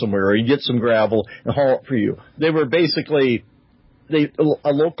haul it somewhere, or he'd get some gravel and haul it for you. They were basically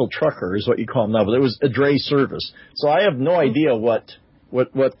a local trucker is what you call them now, but it was a Dre service. So I have no idea what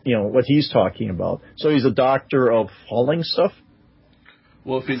he's talking about. So he's a doctor of hauling stuff.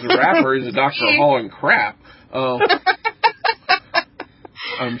 Well, if he's a rapper, he's a doctor of hauling crap.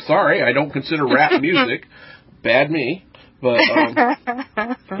 I'm sorry, I don't consider rap music. Bad me. But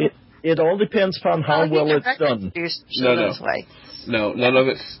it all depends upon how well it's done. No, none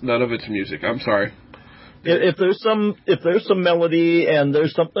of it's music. I'm sorry. If there's some melody and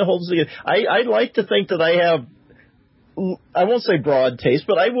there's something that holds together, I'd like to think that I have I won't say broad taste,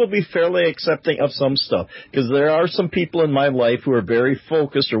 but I will be fairly accepting of some stuff, because there are some people in my life who are very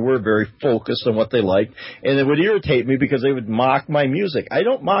focused, or were very focused on what they like, and it would irritate me because they would mock my music. I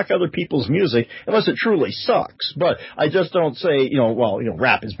don't mock other people's music unless it truly sucks, but I just don't say,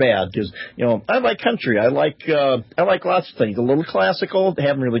 rap is bad, because, I like country. I like lots of things. A little classical,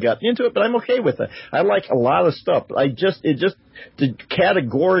 haven't really gotten into it, but I'm okay with it. I like a lot of stuff. To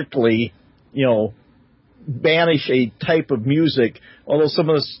categorically, banish a type of music, although some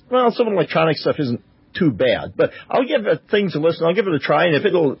of the electronic stuff isn't too bad. But I'll give it things to listen. I'll give it a try, and if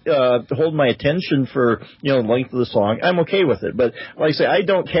it'll hold my attention for the length of the song, I'm okay with it. But like I say, I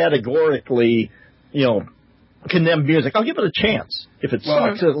don't categorically condemn music. I'll give it a chance. If it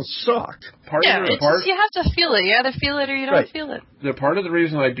sucks, it'll suck. You have to feel it. You either feel it or you don't feel it. The part of the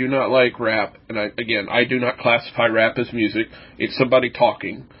reason I do not like rap, and I do not classify rap as music. It's somebody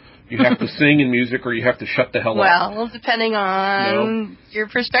talking. You have to sing in music, or you have to shut the hell up. Well, depending on your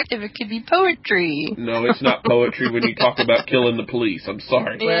perspective, it could be poetry. No, it's not poetry when you talk about killing the police. I'm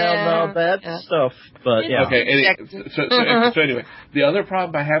sorry. Well, no, that stuff. But yeah. Okay. So anyway, the other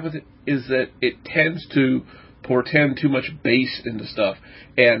problem I have with it is that it tends to portend too much bass into stuff,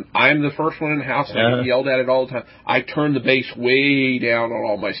 and I'm the first one in the house, and I get yelled at it all the time. I turn the bass way down on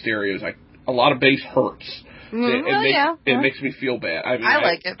all my stereos. A lot of bass hurts. It makes me feel bad. I mean, I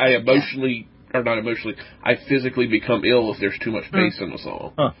like it. I physically become ill if there's too much bass in the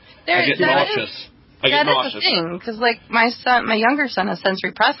song. I get nauseous. That is the thing, because my younger son has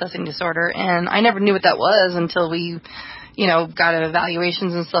sensory processing disorder, and I never knew what that was until we, got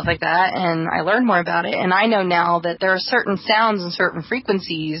evaluations and stuff like that, and I learned more about it, and I know now that there are certain sounds and certain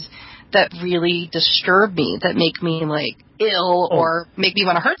frequencies that really disturb me, that make me ill or make me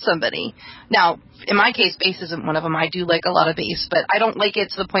want to hurt somebody. Now, in my case, bass isn't one of them. I do like a lot of bass, but I don't like it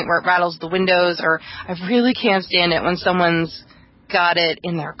to the point where it rattles the windows, or I really can't stand it when someone's got it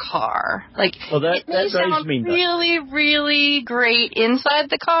in their car. That drives me nuts. Really, really great inside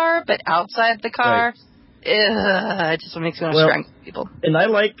the car, but outside the car, it just makes me want to strangle people. And I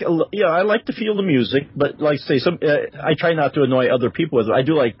like to feel the music, but like I say, I try not to annoy other people with it. I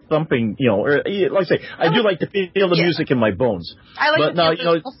do like thumping, or like I say, I do like to feel the music in my bones. I like to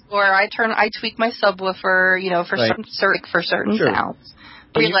feel the floor. I tweak my subwoofer, for certain sounds.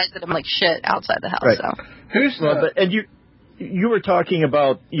 Realize that I'm like shit outside the house. Right. So. You were talking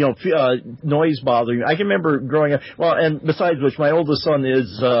about, noise bothering you. I can remember growing up. Well, and besides which, my oldest son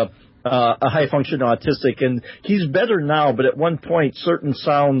is a high-function autistic, and he's better now, but at one point, certain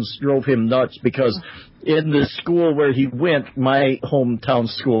sounds drove him nuts, because in the school where he went, my hometown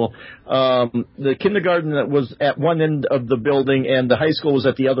school, the kindergarten that was at one end of the building, and the high school was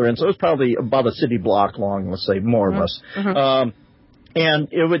at the other end, so it was probably about a city block long, let's say, more or less. And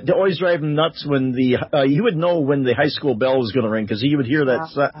it would always drive him nuts when he would know when the high school bell was going to ring, because he would hear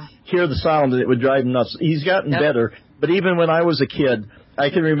hear the sound, and it would drive him nuts. He's gotten better, but even when I was a kid, I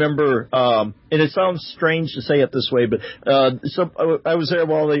can remember, and it sounds strange to say it this way, but I was there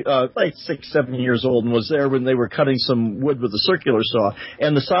while they, 6, 7 years old, and was there when they were cutting some wood with a circular saw,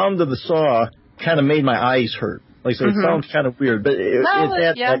 and the sound of the saw kind of made my eyes hurt. Like I said, it sounds kind of weird, but it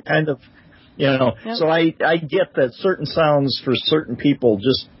had that kind of, so I get that certain sounds for certain people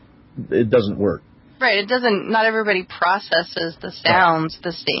it doesn't work. Right, not everybody processes the sounds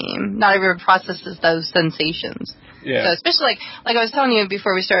the same. Not everybody processes those sensations. Yeah. So especially like I was telling you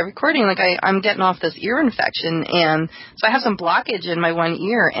before we started recording, I'm getting off this ear infection, and so I have some blockage in my one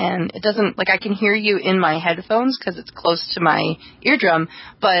ear, and it doesn't, I can hear you in my headphones because it's close to my eardrum,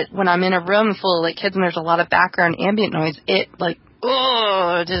 but when I'm in a room full of kids and there's a lot of background ambient noise, it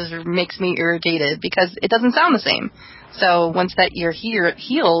it just makes me irritated because it doesn't sound the same. So once that ear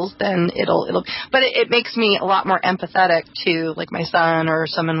heals, then but it makes me a lot more empathetic to my son or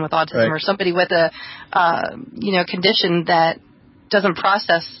someone with autism or somebody with a, condition that doesn't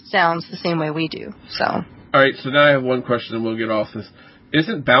process sounds the same way we do. So. All right. So now I have one question and we'll get off this.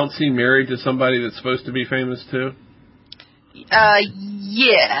 Isn't Bouncy married to somebody that's supposed to be famous too?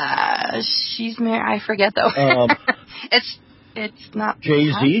 Yeah, she's married. I forget though. It's not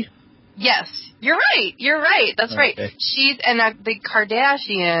Jay-Z? Yes, you're right. That's right. She's the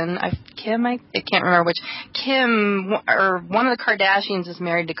Kardashian. Kim, I can't remember which. Kim or one of the Kardashians is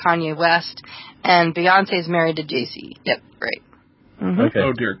married to Kanye West, and Beyonce is married to Jay-Z. Yep, right. Mm-hmm. Okay.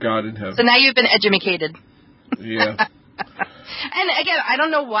 Oh dear God in heaven. So now you've been edumacated. Yeah. And again, I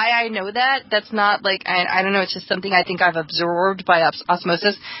don't know why I know that. That's not I don't know. It's just something I think I've absorbed by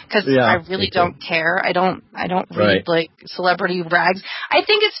osmosis because I really don't care. I don't read celebrity rags. I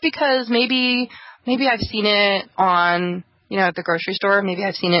think it's because maybe I've seen it on at the grocery store. Maybe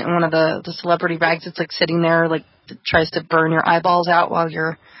I've seen it in one of the celebrity rags. It's sitting there tries to burn your eyeballs out while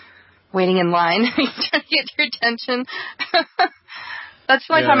you're waiting in line, trying to get your attention. That's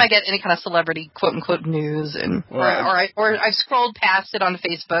the only time I get any kind of celebrity quote unquote news, and or I've scrolled past it on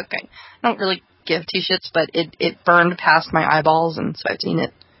Facebook. I don't really give two shits, but it burned past my eyeballs, and so I've seen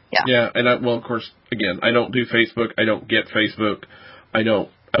it. Yeah. Yeah, and of course, again, I don't do Facebook. I don't get Facebook. I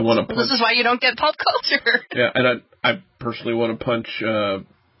want to punch. This is why you don't get pop culture. Yeah, and I personally want to punch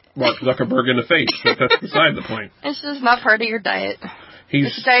Mark Zuckerberg in the face, but that's beside the point. It's just not part of your diet.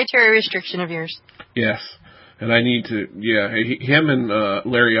 It's a dietary restriction of yours. Yes. And I need to, him and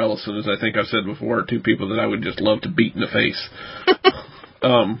Larry Ellison, as I think I've said before, are two people that I would just love to beat in the face.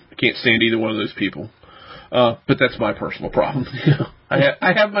 Can't stand either one of those people. But that's my personal problem.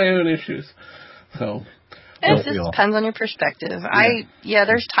 I have my own issues. So it just depends on your perspective. Yeah.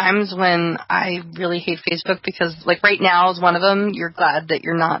 There's times when I really hate Facebook because, like, right now is one of them. You're glad that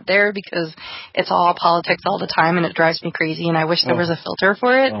you're not there because it's all politics all the time and it drives me crazy, and I wish there was a filter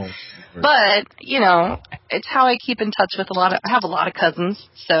for it. But, it's how I keep in touch with I have a lot of cousins,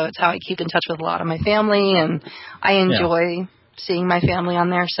 so it's how I keep in touch with a lot of my family, and I enjoy seeing my family on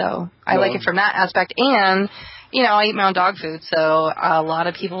there, so I like it from that aspect. And, I eat my own dog food, so a lot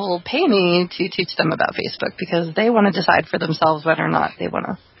of people pay me to teach them about Facebook because they want to decide for themselves whether or not they want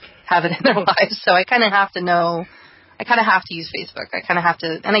to have it in their lives. So I kind of have to know. I kind of have to use Facebook. I kind of have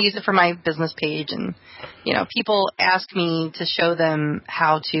to, and I use it for my business page. And, people ask me to show them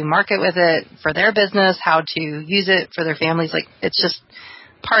how to market with it for their business, how to use it for their families. Like, it's just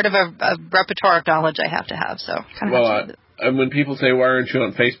part of a repertoire of knowledge I have to have. So kind of have to use it. And when people say, why aren't you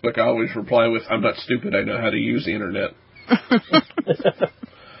on Facebook, I always reply with, I'm not stupid. I know how to use the internet.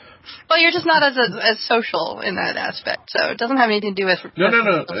 Well, you're just not as social in that aspect. So it doesn't have anything to do with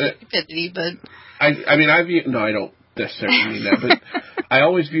stupidity. But I don't necessarily mean that, but I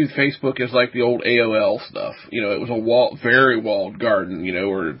always viewed Facebook as like the old AOL stuff. It was a very walled garden,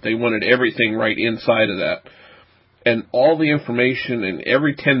 where they wanted everything right inside of that. And all the information, and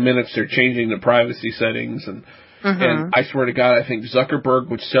every 10 minutes they're changing the privacy settings. And I swear to God, I think Zuckerberg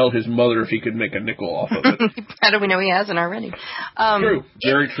would sell his mother if he could make a nickel off of it. How do we know he hasn't already? True.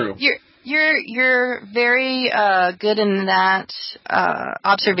 Very true. You're very good in that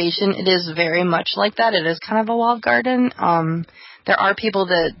observation. It is very much like that. It is kind of a walled garden. There are people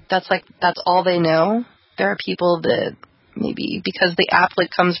that's all they know. There are people that maybe because the app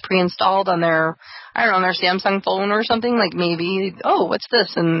comes pre-installed on their Samsung phone or something, like maybe, what's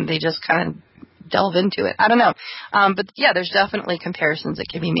this? And they just kind of delve into it. I don't know. But yeah, there's definitely comparisons that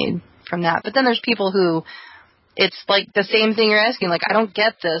can be made from that. But then there's people who, it's like the same thing you're asking. Like, I don't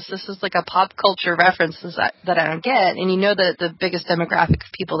get this. This is like a pop culture reference that I don't get. And that the biggest demographic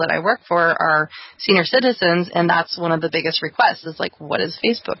of people that I work for are senior citizens, and that's one of the biggest requests. Is like, what is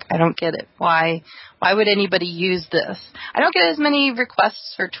Facebook? I don't get it. Why would anybody use this? I don't get as many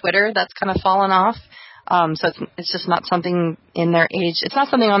requests for Twitter. That's kind of fallen off. So it's just not something in their age. It's not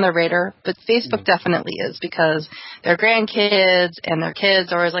something on their radar, but Facebook definitely is, because their grandkids and their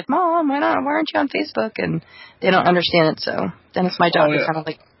kids are always like, Mom, why aren't you on Facebook? And they don't understand it. So then it's my job to kind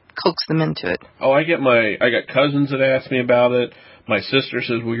of coax them into it. I got cousins that ask me about it. My sister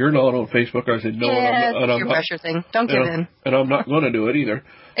says, well, you're not on Facebook. I said, no, and I'm not. It's your pressure thing. Don't give in. And I'm not going to do it either.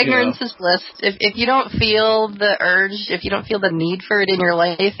 Ignorance is bliss. If you don't feel the urge, if you don't feel the need for it in your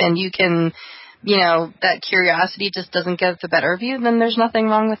life, and you can, that curiosity just doesn't get the better of you, then there's nothing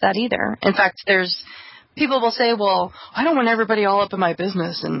wrong with that either. In fact, people will say, well, I don't want everybody all up in my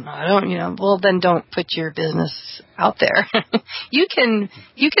business, and I don't, well, then don't put your business out there. You can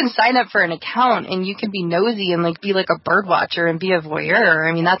sign up for an account, and you can be nosy and be like a bird watcher and be a voyeur.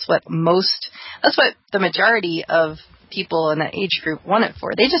 I mean, that's what the majority of people in that age group want it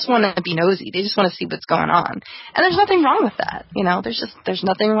for. They just want to be nosy. They just want to see what's going on. And there's nothing wrong with that. There's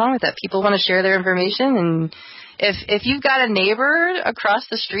nothing wrong with that. People want to share their information, and if you've got a neighbor across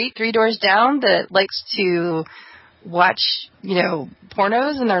the street, 3 doors down, that likes to watch,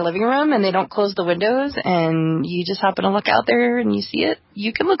 pornos in their living room, and they don't close the windows, and you just happen to look out there and you see it,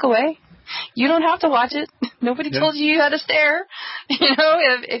 you can look away. You don't have to watch it. Nobody told you how to stare.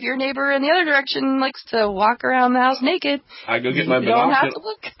 If your neighbor in the other direction likes to walk around the house naked, I go get my binoculars. Don't have to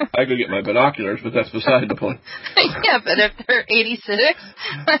look. I go get my binoculars, but that's beside the point. Yeah, but if they're 86,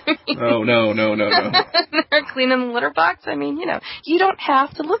 oh no. They're cleaning the litter box. You don't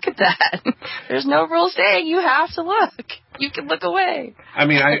have to look at that. There's no rule saying you have to look. You can look away. I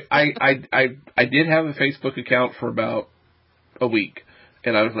did have a Facebook account for about a week,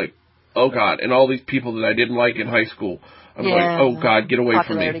 and I was like, oh God, and all these people that I didn't like in high school. I'm like, oh God, get away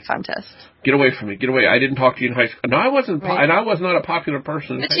from me. Popularity contest. Get away from me. Get away. I didn't talk to you in high school. No, I wasn't, and I was not a popular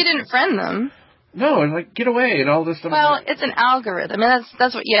person. But you didn't friend them. No, and like, get away and all this stuff. Well, it's an algorithm, and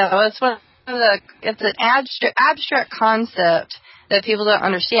that's what, it's one of the, it's an abstract concept that people don't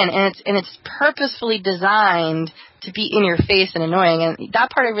understand, and it's purposefully designed to be in your face and annoying, and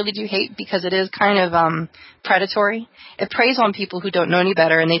that part I really do hate because it is kind of predatory. It preys on people who don't know any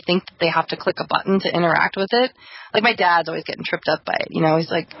better, and they think that they have to click a button to interact with it. Like, my dad's always getting tripped up by it. You know,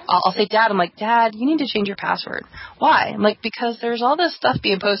 he's like, I'll say, Dad, I'm like, Dad, you need to change your password. Why? I'm like, because there's all this stuff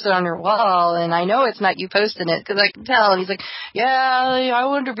being posted on your wall, and I know it's not you posting it, because I can tell. And he's like, yeah, I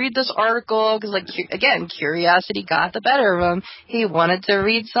wanted to read this article, because, like, again, curiosity got the better of him. He wanted to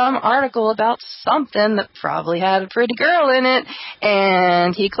read some article about something that probably had a pretty girl in it,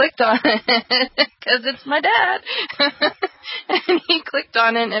 and he clicked on it, because it's my dad. And he clicked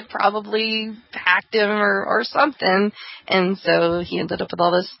on it, and it probably hacked him or something, and so he ended up with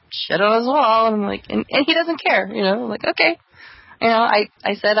all this shit on his wall, and I'm like, and he doesn't care, you know, like, okay. You know,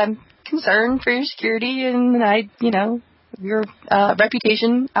 I said I'm concerned for your security, and your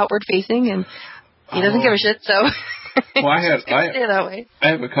reputation outward facing, and he doesn't give a shit, so. Well, I that way. I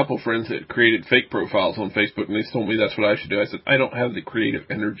have a couple friends that created fake profiles on Facebook, and they told me that's what I should do. I said, I don't have the creative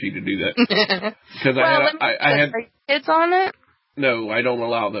energy to do that. Because I had are kids on it? No, I don't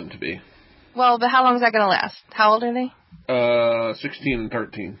allow them to be. Well, but how long is that going to last? How old are they? 16 and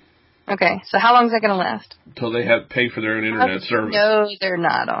 13. Okay, so how long is that going to last? Until they have to pay for their own internet service. No, they're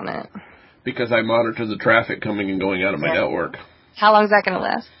not on it. Because I monitor the traffic coming and going out of my network. How long is that going to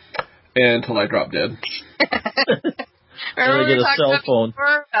last? Until I drop dead. Remember we get a cell phone.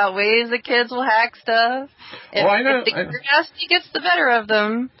 About ways that kids will hack stuff. I know. If the curiosity gets the better of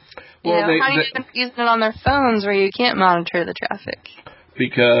them, well, how do you even use it on their phones where you can't monitor the traffic?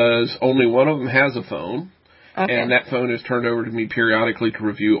 Because only one of them has a phone, okay. And that phone is turned over to me periodically to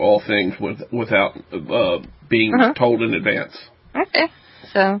review all things without being told in advance. Okay,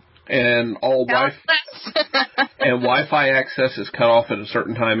 so. And all Wi-Fi access is cut off at a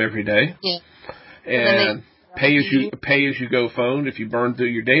certain time every day. Yeah. And pay as you go phone. If you burn through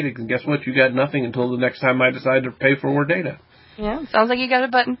your data, then guess what? You got nothing until the next time I decide to pay for more data. Yeah, sounds like you got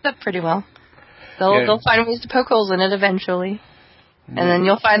it buttoned up pretty well. They'll find ways to poke holes in it eventually, and then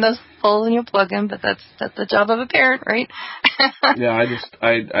you'll find those holes and you'll plug them. But that's the job of a parent, right? Yeah,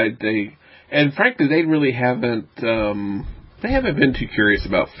 and frankly, they really haven't. They haven't been too curious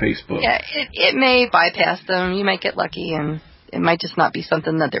about Facebook. Yeah, it may bypass them. You might get lucky, and it might just not be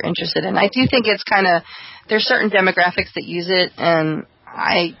something that they're interested in. I do think it's kind of, there's certain demographics that use it, and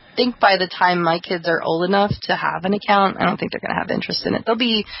I think by the time my kids are old enough to have an account, I don't think they're going to have interest in it. There'll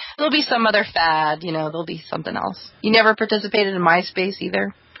be some other fad, there'll be something else. You never participated in MySpace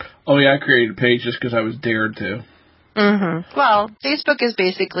either? Oh, yeah, I created a page just because I was dared to. Mm-hmm. Well, Facebook is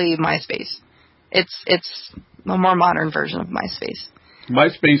basically MySpace. It's a more modern version of MySpace.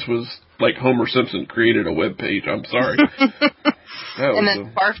 MySpace was like Homer Simpson created a web page. I'm sorry. And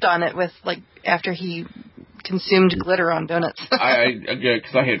then barfed on it with, like, after he consumed glitter on donuts.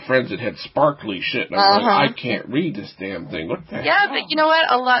 Because I had friends that had sparkly shit. And I'm like, I can't read this damn thing. What the Yeah, hell? But you know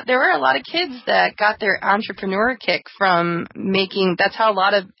what? There were a lot of kids that got their entrepreneur kick from making. It's how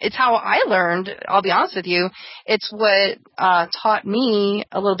I learned. I'll be honest with you. It's what taught me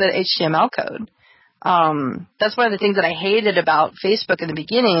a little bit of HTML code. That's one of the things that I hated about Facebook in the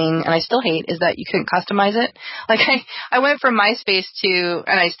beginning, and I still hate, is that you couldn't customize it. Like, I went from MySpace to,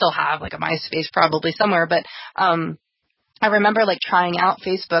 and I still have, like, a MySpace probably somewhere, but, I remember, like, trying out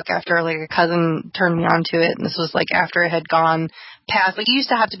Facebook after, like, a cousin turned me on to it, and this was, like, after it had gone past, like, you used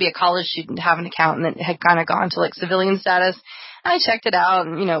to have to be a college student to have an account, and it had kind of gone to, like, civilian status, and I checked it out,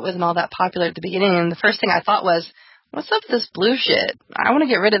 and, it wasn't all that popular at the beginning, and the first thing I thought was, what's up with this blue shit? I want to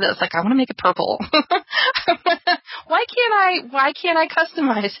get rid of this. Like, I want to make it purple. Why can't I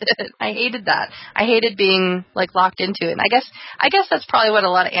customize it? I hated that. I hated being, like, locked into it. And I guess that's probably what a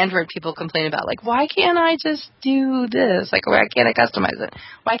lot of Android people complain about. Like, why can't I just do this? Like, why can't I customize it?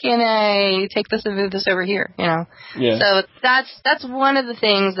 Why can't I take this and move this over here? Yeah. So that's one of the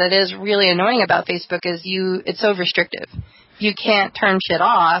things that is really annoying about Facebook is it's so restrictive. You can't turn shit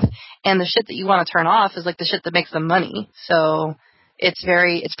off, and the shit that you want to turn off is like the shit that makes them money. So it's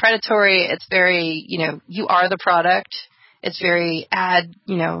predatory. It's very, you are the product. It's very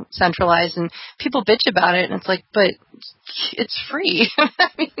centralized, and people bitch about it, and it's like, but it's free. I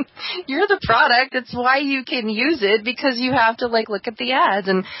mean, you're the product. It's why you can use it, because you have to, like, look at the ads.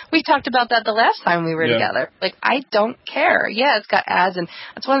 And we talked about that the last time we were together. Like, I don't care. Yeah, it's got ads, and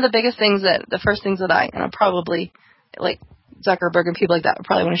that's one of the biggest things the first things that I probably, like, Zuckerberg and people like that would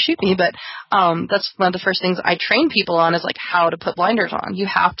probably want to shoot me, but that's one of the first things I train people on is, like, how to put blinders on. You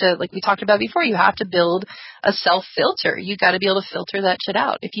have to, like we talked about before, you have to build a self-filter. You got to be able to filter that shit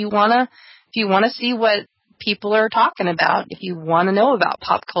out. If you want to if you want to see what people are talking about, if you want to know about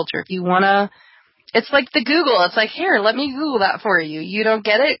pop culture, if you want to, it's like the Google. It's like, here, let me Google that for you. You don't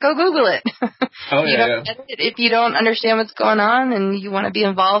get it? Go Google it. Oh, you don't get it. If you don't understand what's going on and you want to be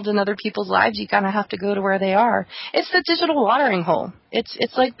involved in other people's lives, you kind of have to go to where they are. It's the digital watering hole.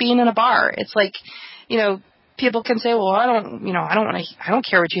 It's like being in a bar. It's like, people can say, well, I don't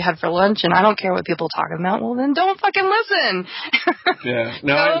care what you had for lunch and I don't care what people are talking about. Well, then don't fucking listen. Yeah.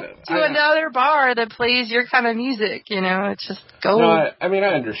 No, go to another bar that plays your kind of music, it's just go. No, I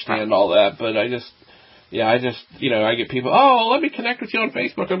understand all that, but I get people, oh, let me connect with you on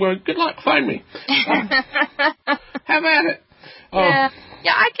Facebook. I'm going, good luck, find me. Have at it. Oh.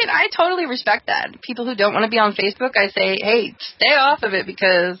 Yeah, I totally respect that. People who don't want to be on Facebook, I say, hey, stay off of it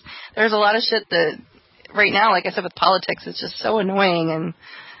because there's a lot of shit that right now, like I said, with politics, it's just so annoying and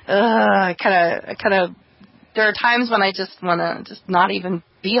I kind of there are times when I just want to just not even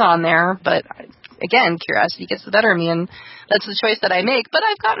be on there, but again, curiosity gets the better of me and that's the choice that I make. But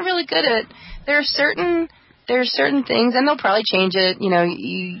I've gotten really good at there's certain things, and they'll probably change it.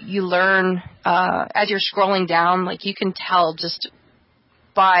 You learn as you're scrolling down, like you can tell just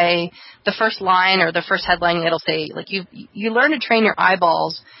by the first line or the first headline, it'll say like you learn to train your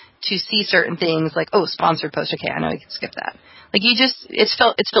eyeballs to see certain things, like sponsored post. Okay, I know you can skip that. Like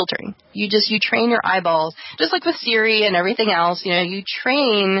it's filtering. You train your eyeballs, just like with Siri and everything else. You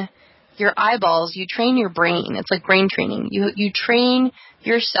train your eyeballs, you train your brain. It's like brain training. You train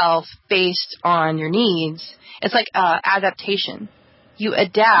yourself based on your needs. It's like adaptation. You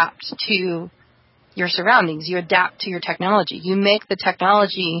adapt to your surroundings. You adapt to your technology. You make the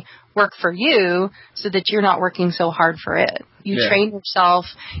technology work for you so that you're not working so hard for it. You train yourself.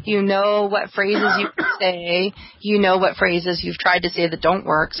 You know what phrases you can say. You know what phrases you've tried to say that don't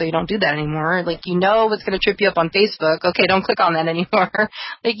work, so you don't do that anymore. Like, you know what's going to trip you up on Facebook. Okay, don't click on that anymore.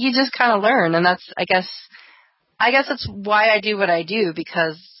 Like, you just kind of learn, and that's, I guess that's why I do what I do,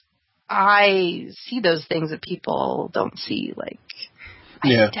 because I see those things that people don't see. Like, I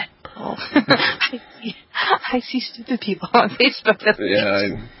see dead people. I see stupid people on Facebook.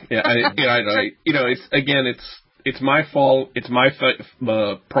 It's my fault. It's my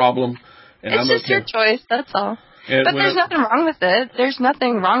problem. And it's just your choice. That's all. And but there's nothing wrong with it. There's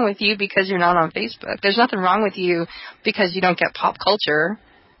nothing wrong with you because you're not on Facebook. There's nothing wrong with you because you don't get pop culture.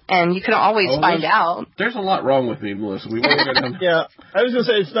 And you can always find out. There's a lot wrong with me, Melissa. We won't go down. Yeah, I was going to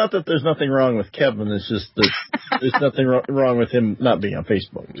say, it's not that there's nothing wrong with Kevin. It's just that there's nothing wrong with him not being on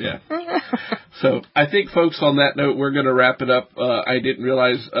Facebook. So. Yeah. So I think, folks, on that note, we're going to wrap it up. I didn't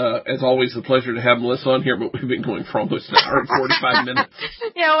realize, as always, a pleasure to have Melissa on here, but we've been going for almost an hour and 45 minutes.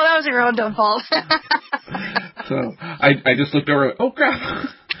 Yeah, well, that was your own dumb fault. So I just looked over. Oh, crap.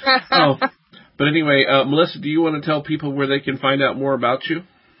 But anyway, Melissa, do you want to tell people where they can find out more about you?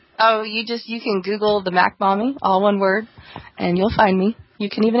 Oh, you can Google the Mac Mommy, all one word, and you'll find me. You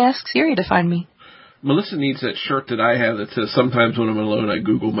can even ask Siri to find me. Melissa needs that shirt that I have that says, sometimes when I'm alone, I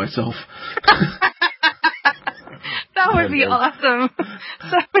Google myself. That would be awesome.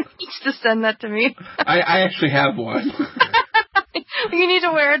 Someone needs to send that to me. I actually have one. You need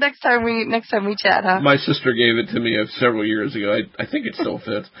to wear it next time we chat, huh? My sister gave it to me several years ago. I think it still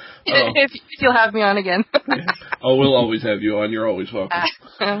fits. If you'll have me on again. Oh, we'll always have you on. You're always welcome.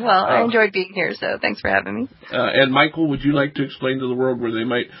 I enjoyed being here, so thanks for having me. And Michael, would you like to explain to the world where they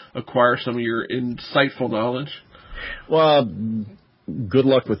might acquire some of your insightful knowledge? Well, good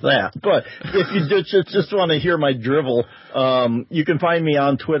luck with that. But if you just want to hear my drivel, you can find me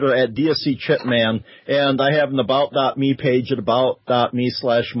on Twitter at DSC Chipman, and I have an about.me page at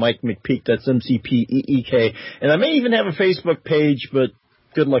about.me/Mike McPeak. That's MCPEEK. And I may even have a Facebook page, but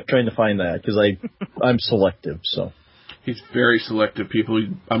good luck trying to find that because I'm selective. So. He's very selective, people.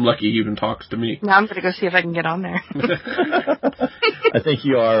 I'm lucky he even talks to me. Now I'm going to go see if I can get on there. I think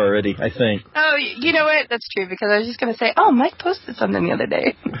you are already, I think. Oh, you know what? That's true, because I was just going to say, Mike posted something the other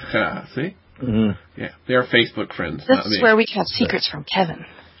day. See? Mm-hmm. Yeah, they're Facebook friends. This is where we can have secrets from Kevin.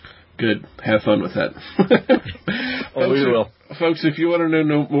 Good. Have fun with that. We will. Folks, if you want to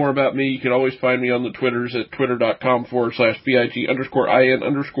know more about me, you can always find me on the Twitters at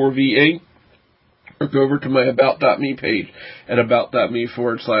twitter.com/BIG_IN_VA. Or go over to my About.me page at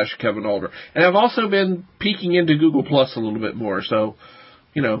About.me/Kevin Alder. And I've also been peeking into Google Plus a little bit more, so,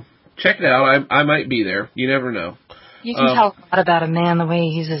 check it out. I might be there. You never know. You can tell a lot about a man the way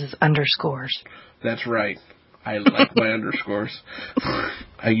he uses his underscores. That's right. I like my underscores.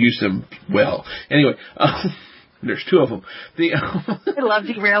 I use them well. Anyway, There's 2 of them. I love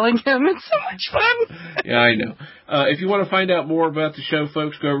derailing him. It's so much fun. Yeah, I know. If you want to find out more about the show,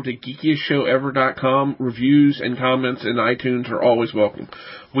 folks, go over to geekiestshowever.com. Reviews and comments in iTunes are always welcome.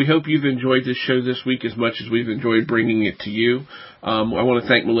 We hope you've enjoyed this show this week as much as we've enjoyed bringing it to you. I want to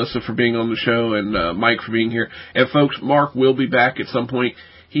thank Melissa for being on the show and Mike for being here. And, folks, Mark will be back at some point.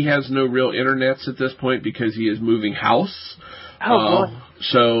 He has no real internets at this point because he is moving house. Oh, boy.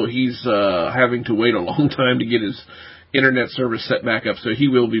 So he's having to wait a long time to get his internet service set back up. So he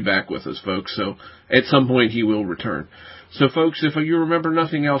will be back with us, folks. So at some point he will return. So, folks, if you remember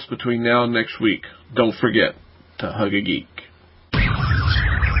nothing else between now and next week, don't forget to hug a geek.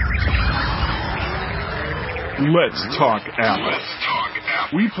 Let's talk Apple.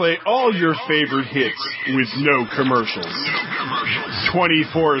 We play all your favorite hits with no commercials.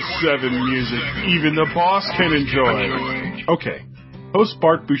 24/7 music even the boss can enjoy. Okay, host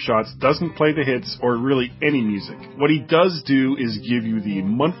Bart Busschots doesn't play the hits or really any music. What he does do is give you the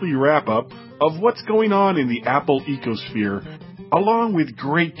monthly wrap-up of what's going on in the Apple ecosphere, along with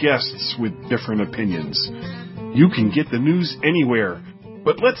great guests with different opinions. You can get the news anywhere,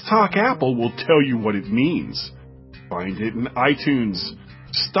 but Let's Talk Apple will tell you what it means. Find it in iTunes,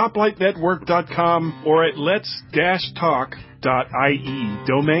 StoplightNetwork.com, or at lets-talk.ie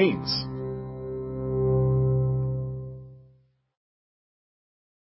domains.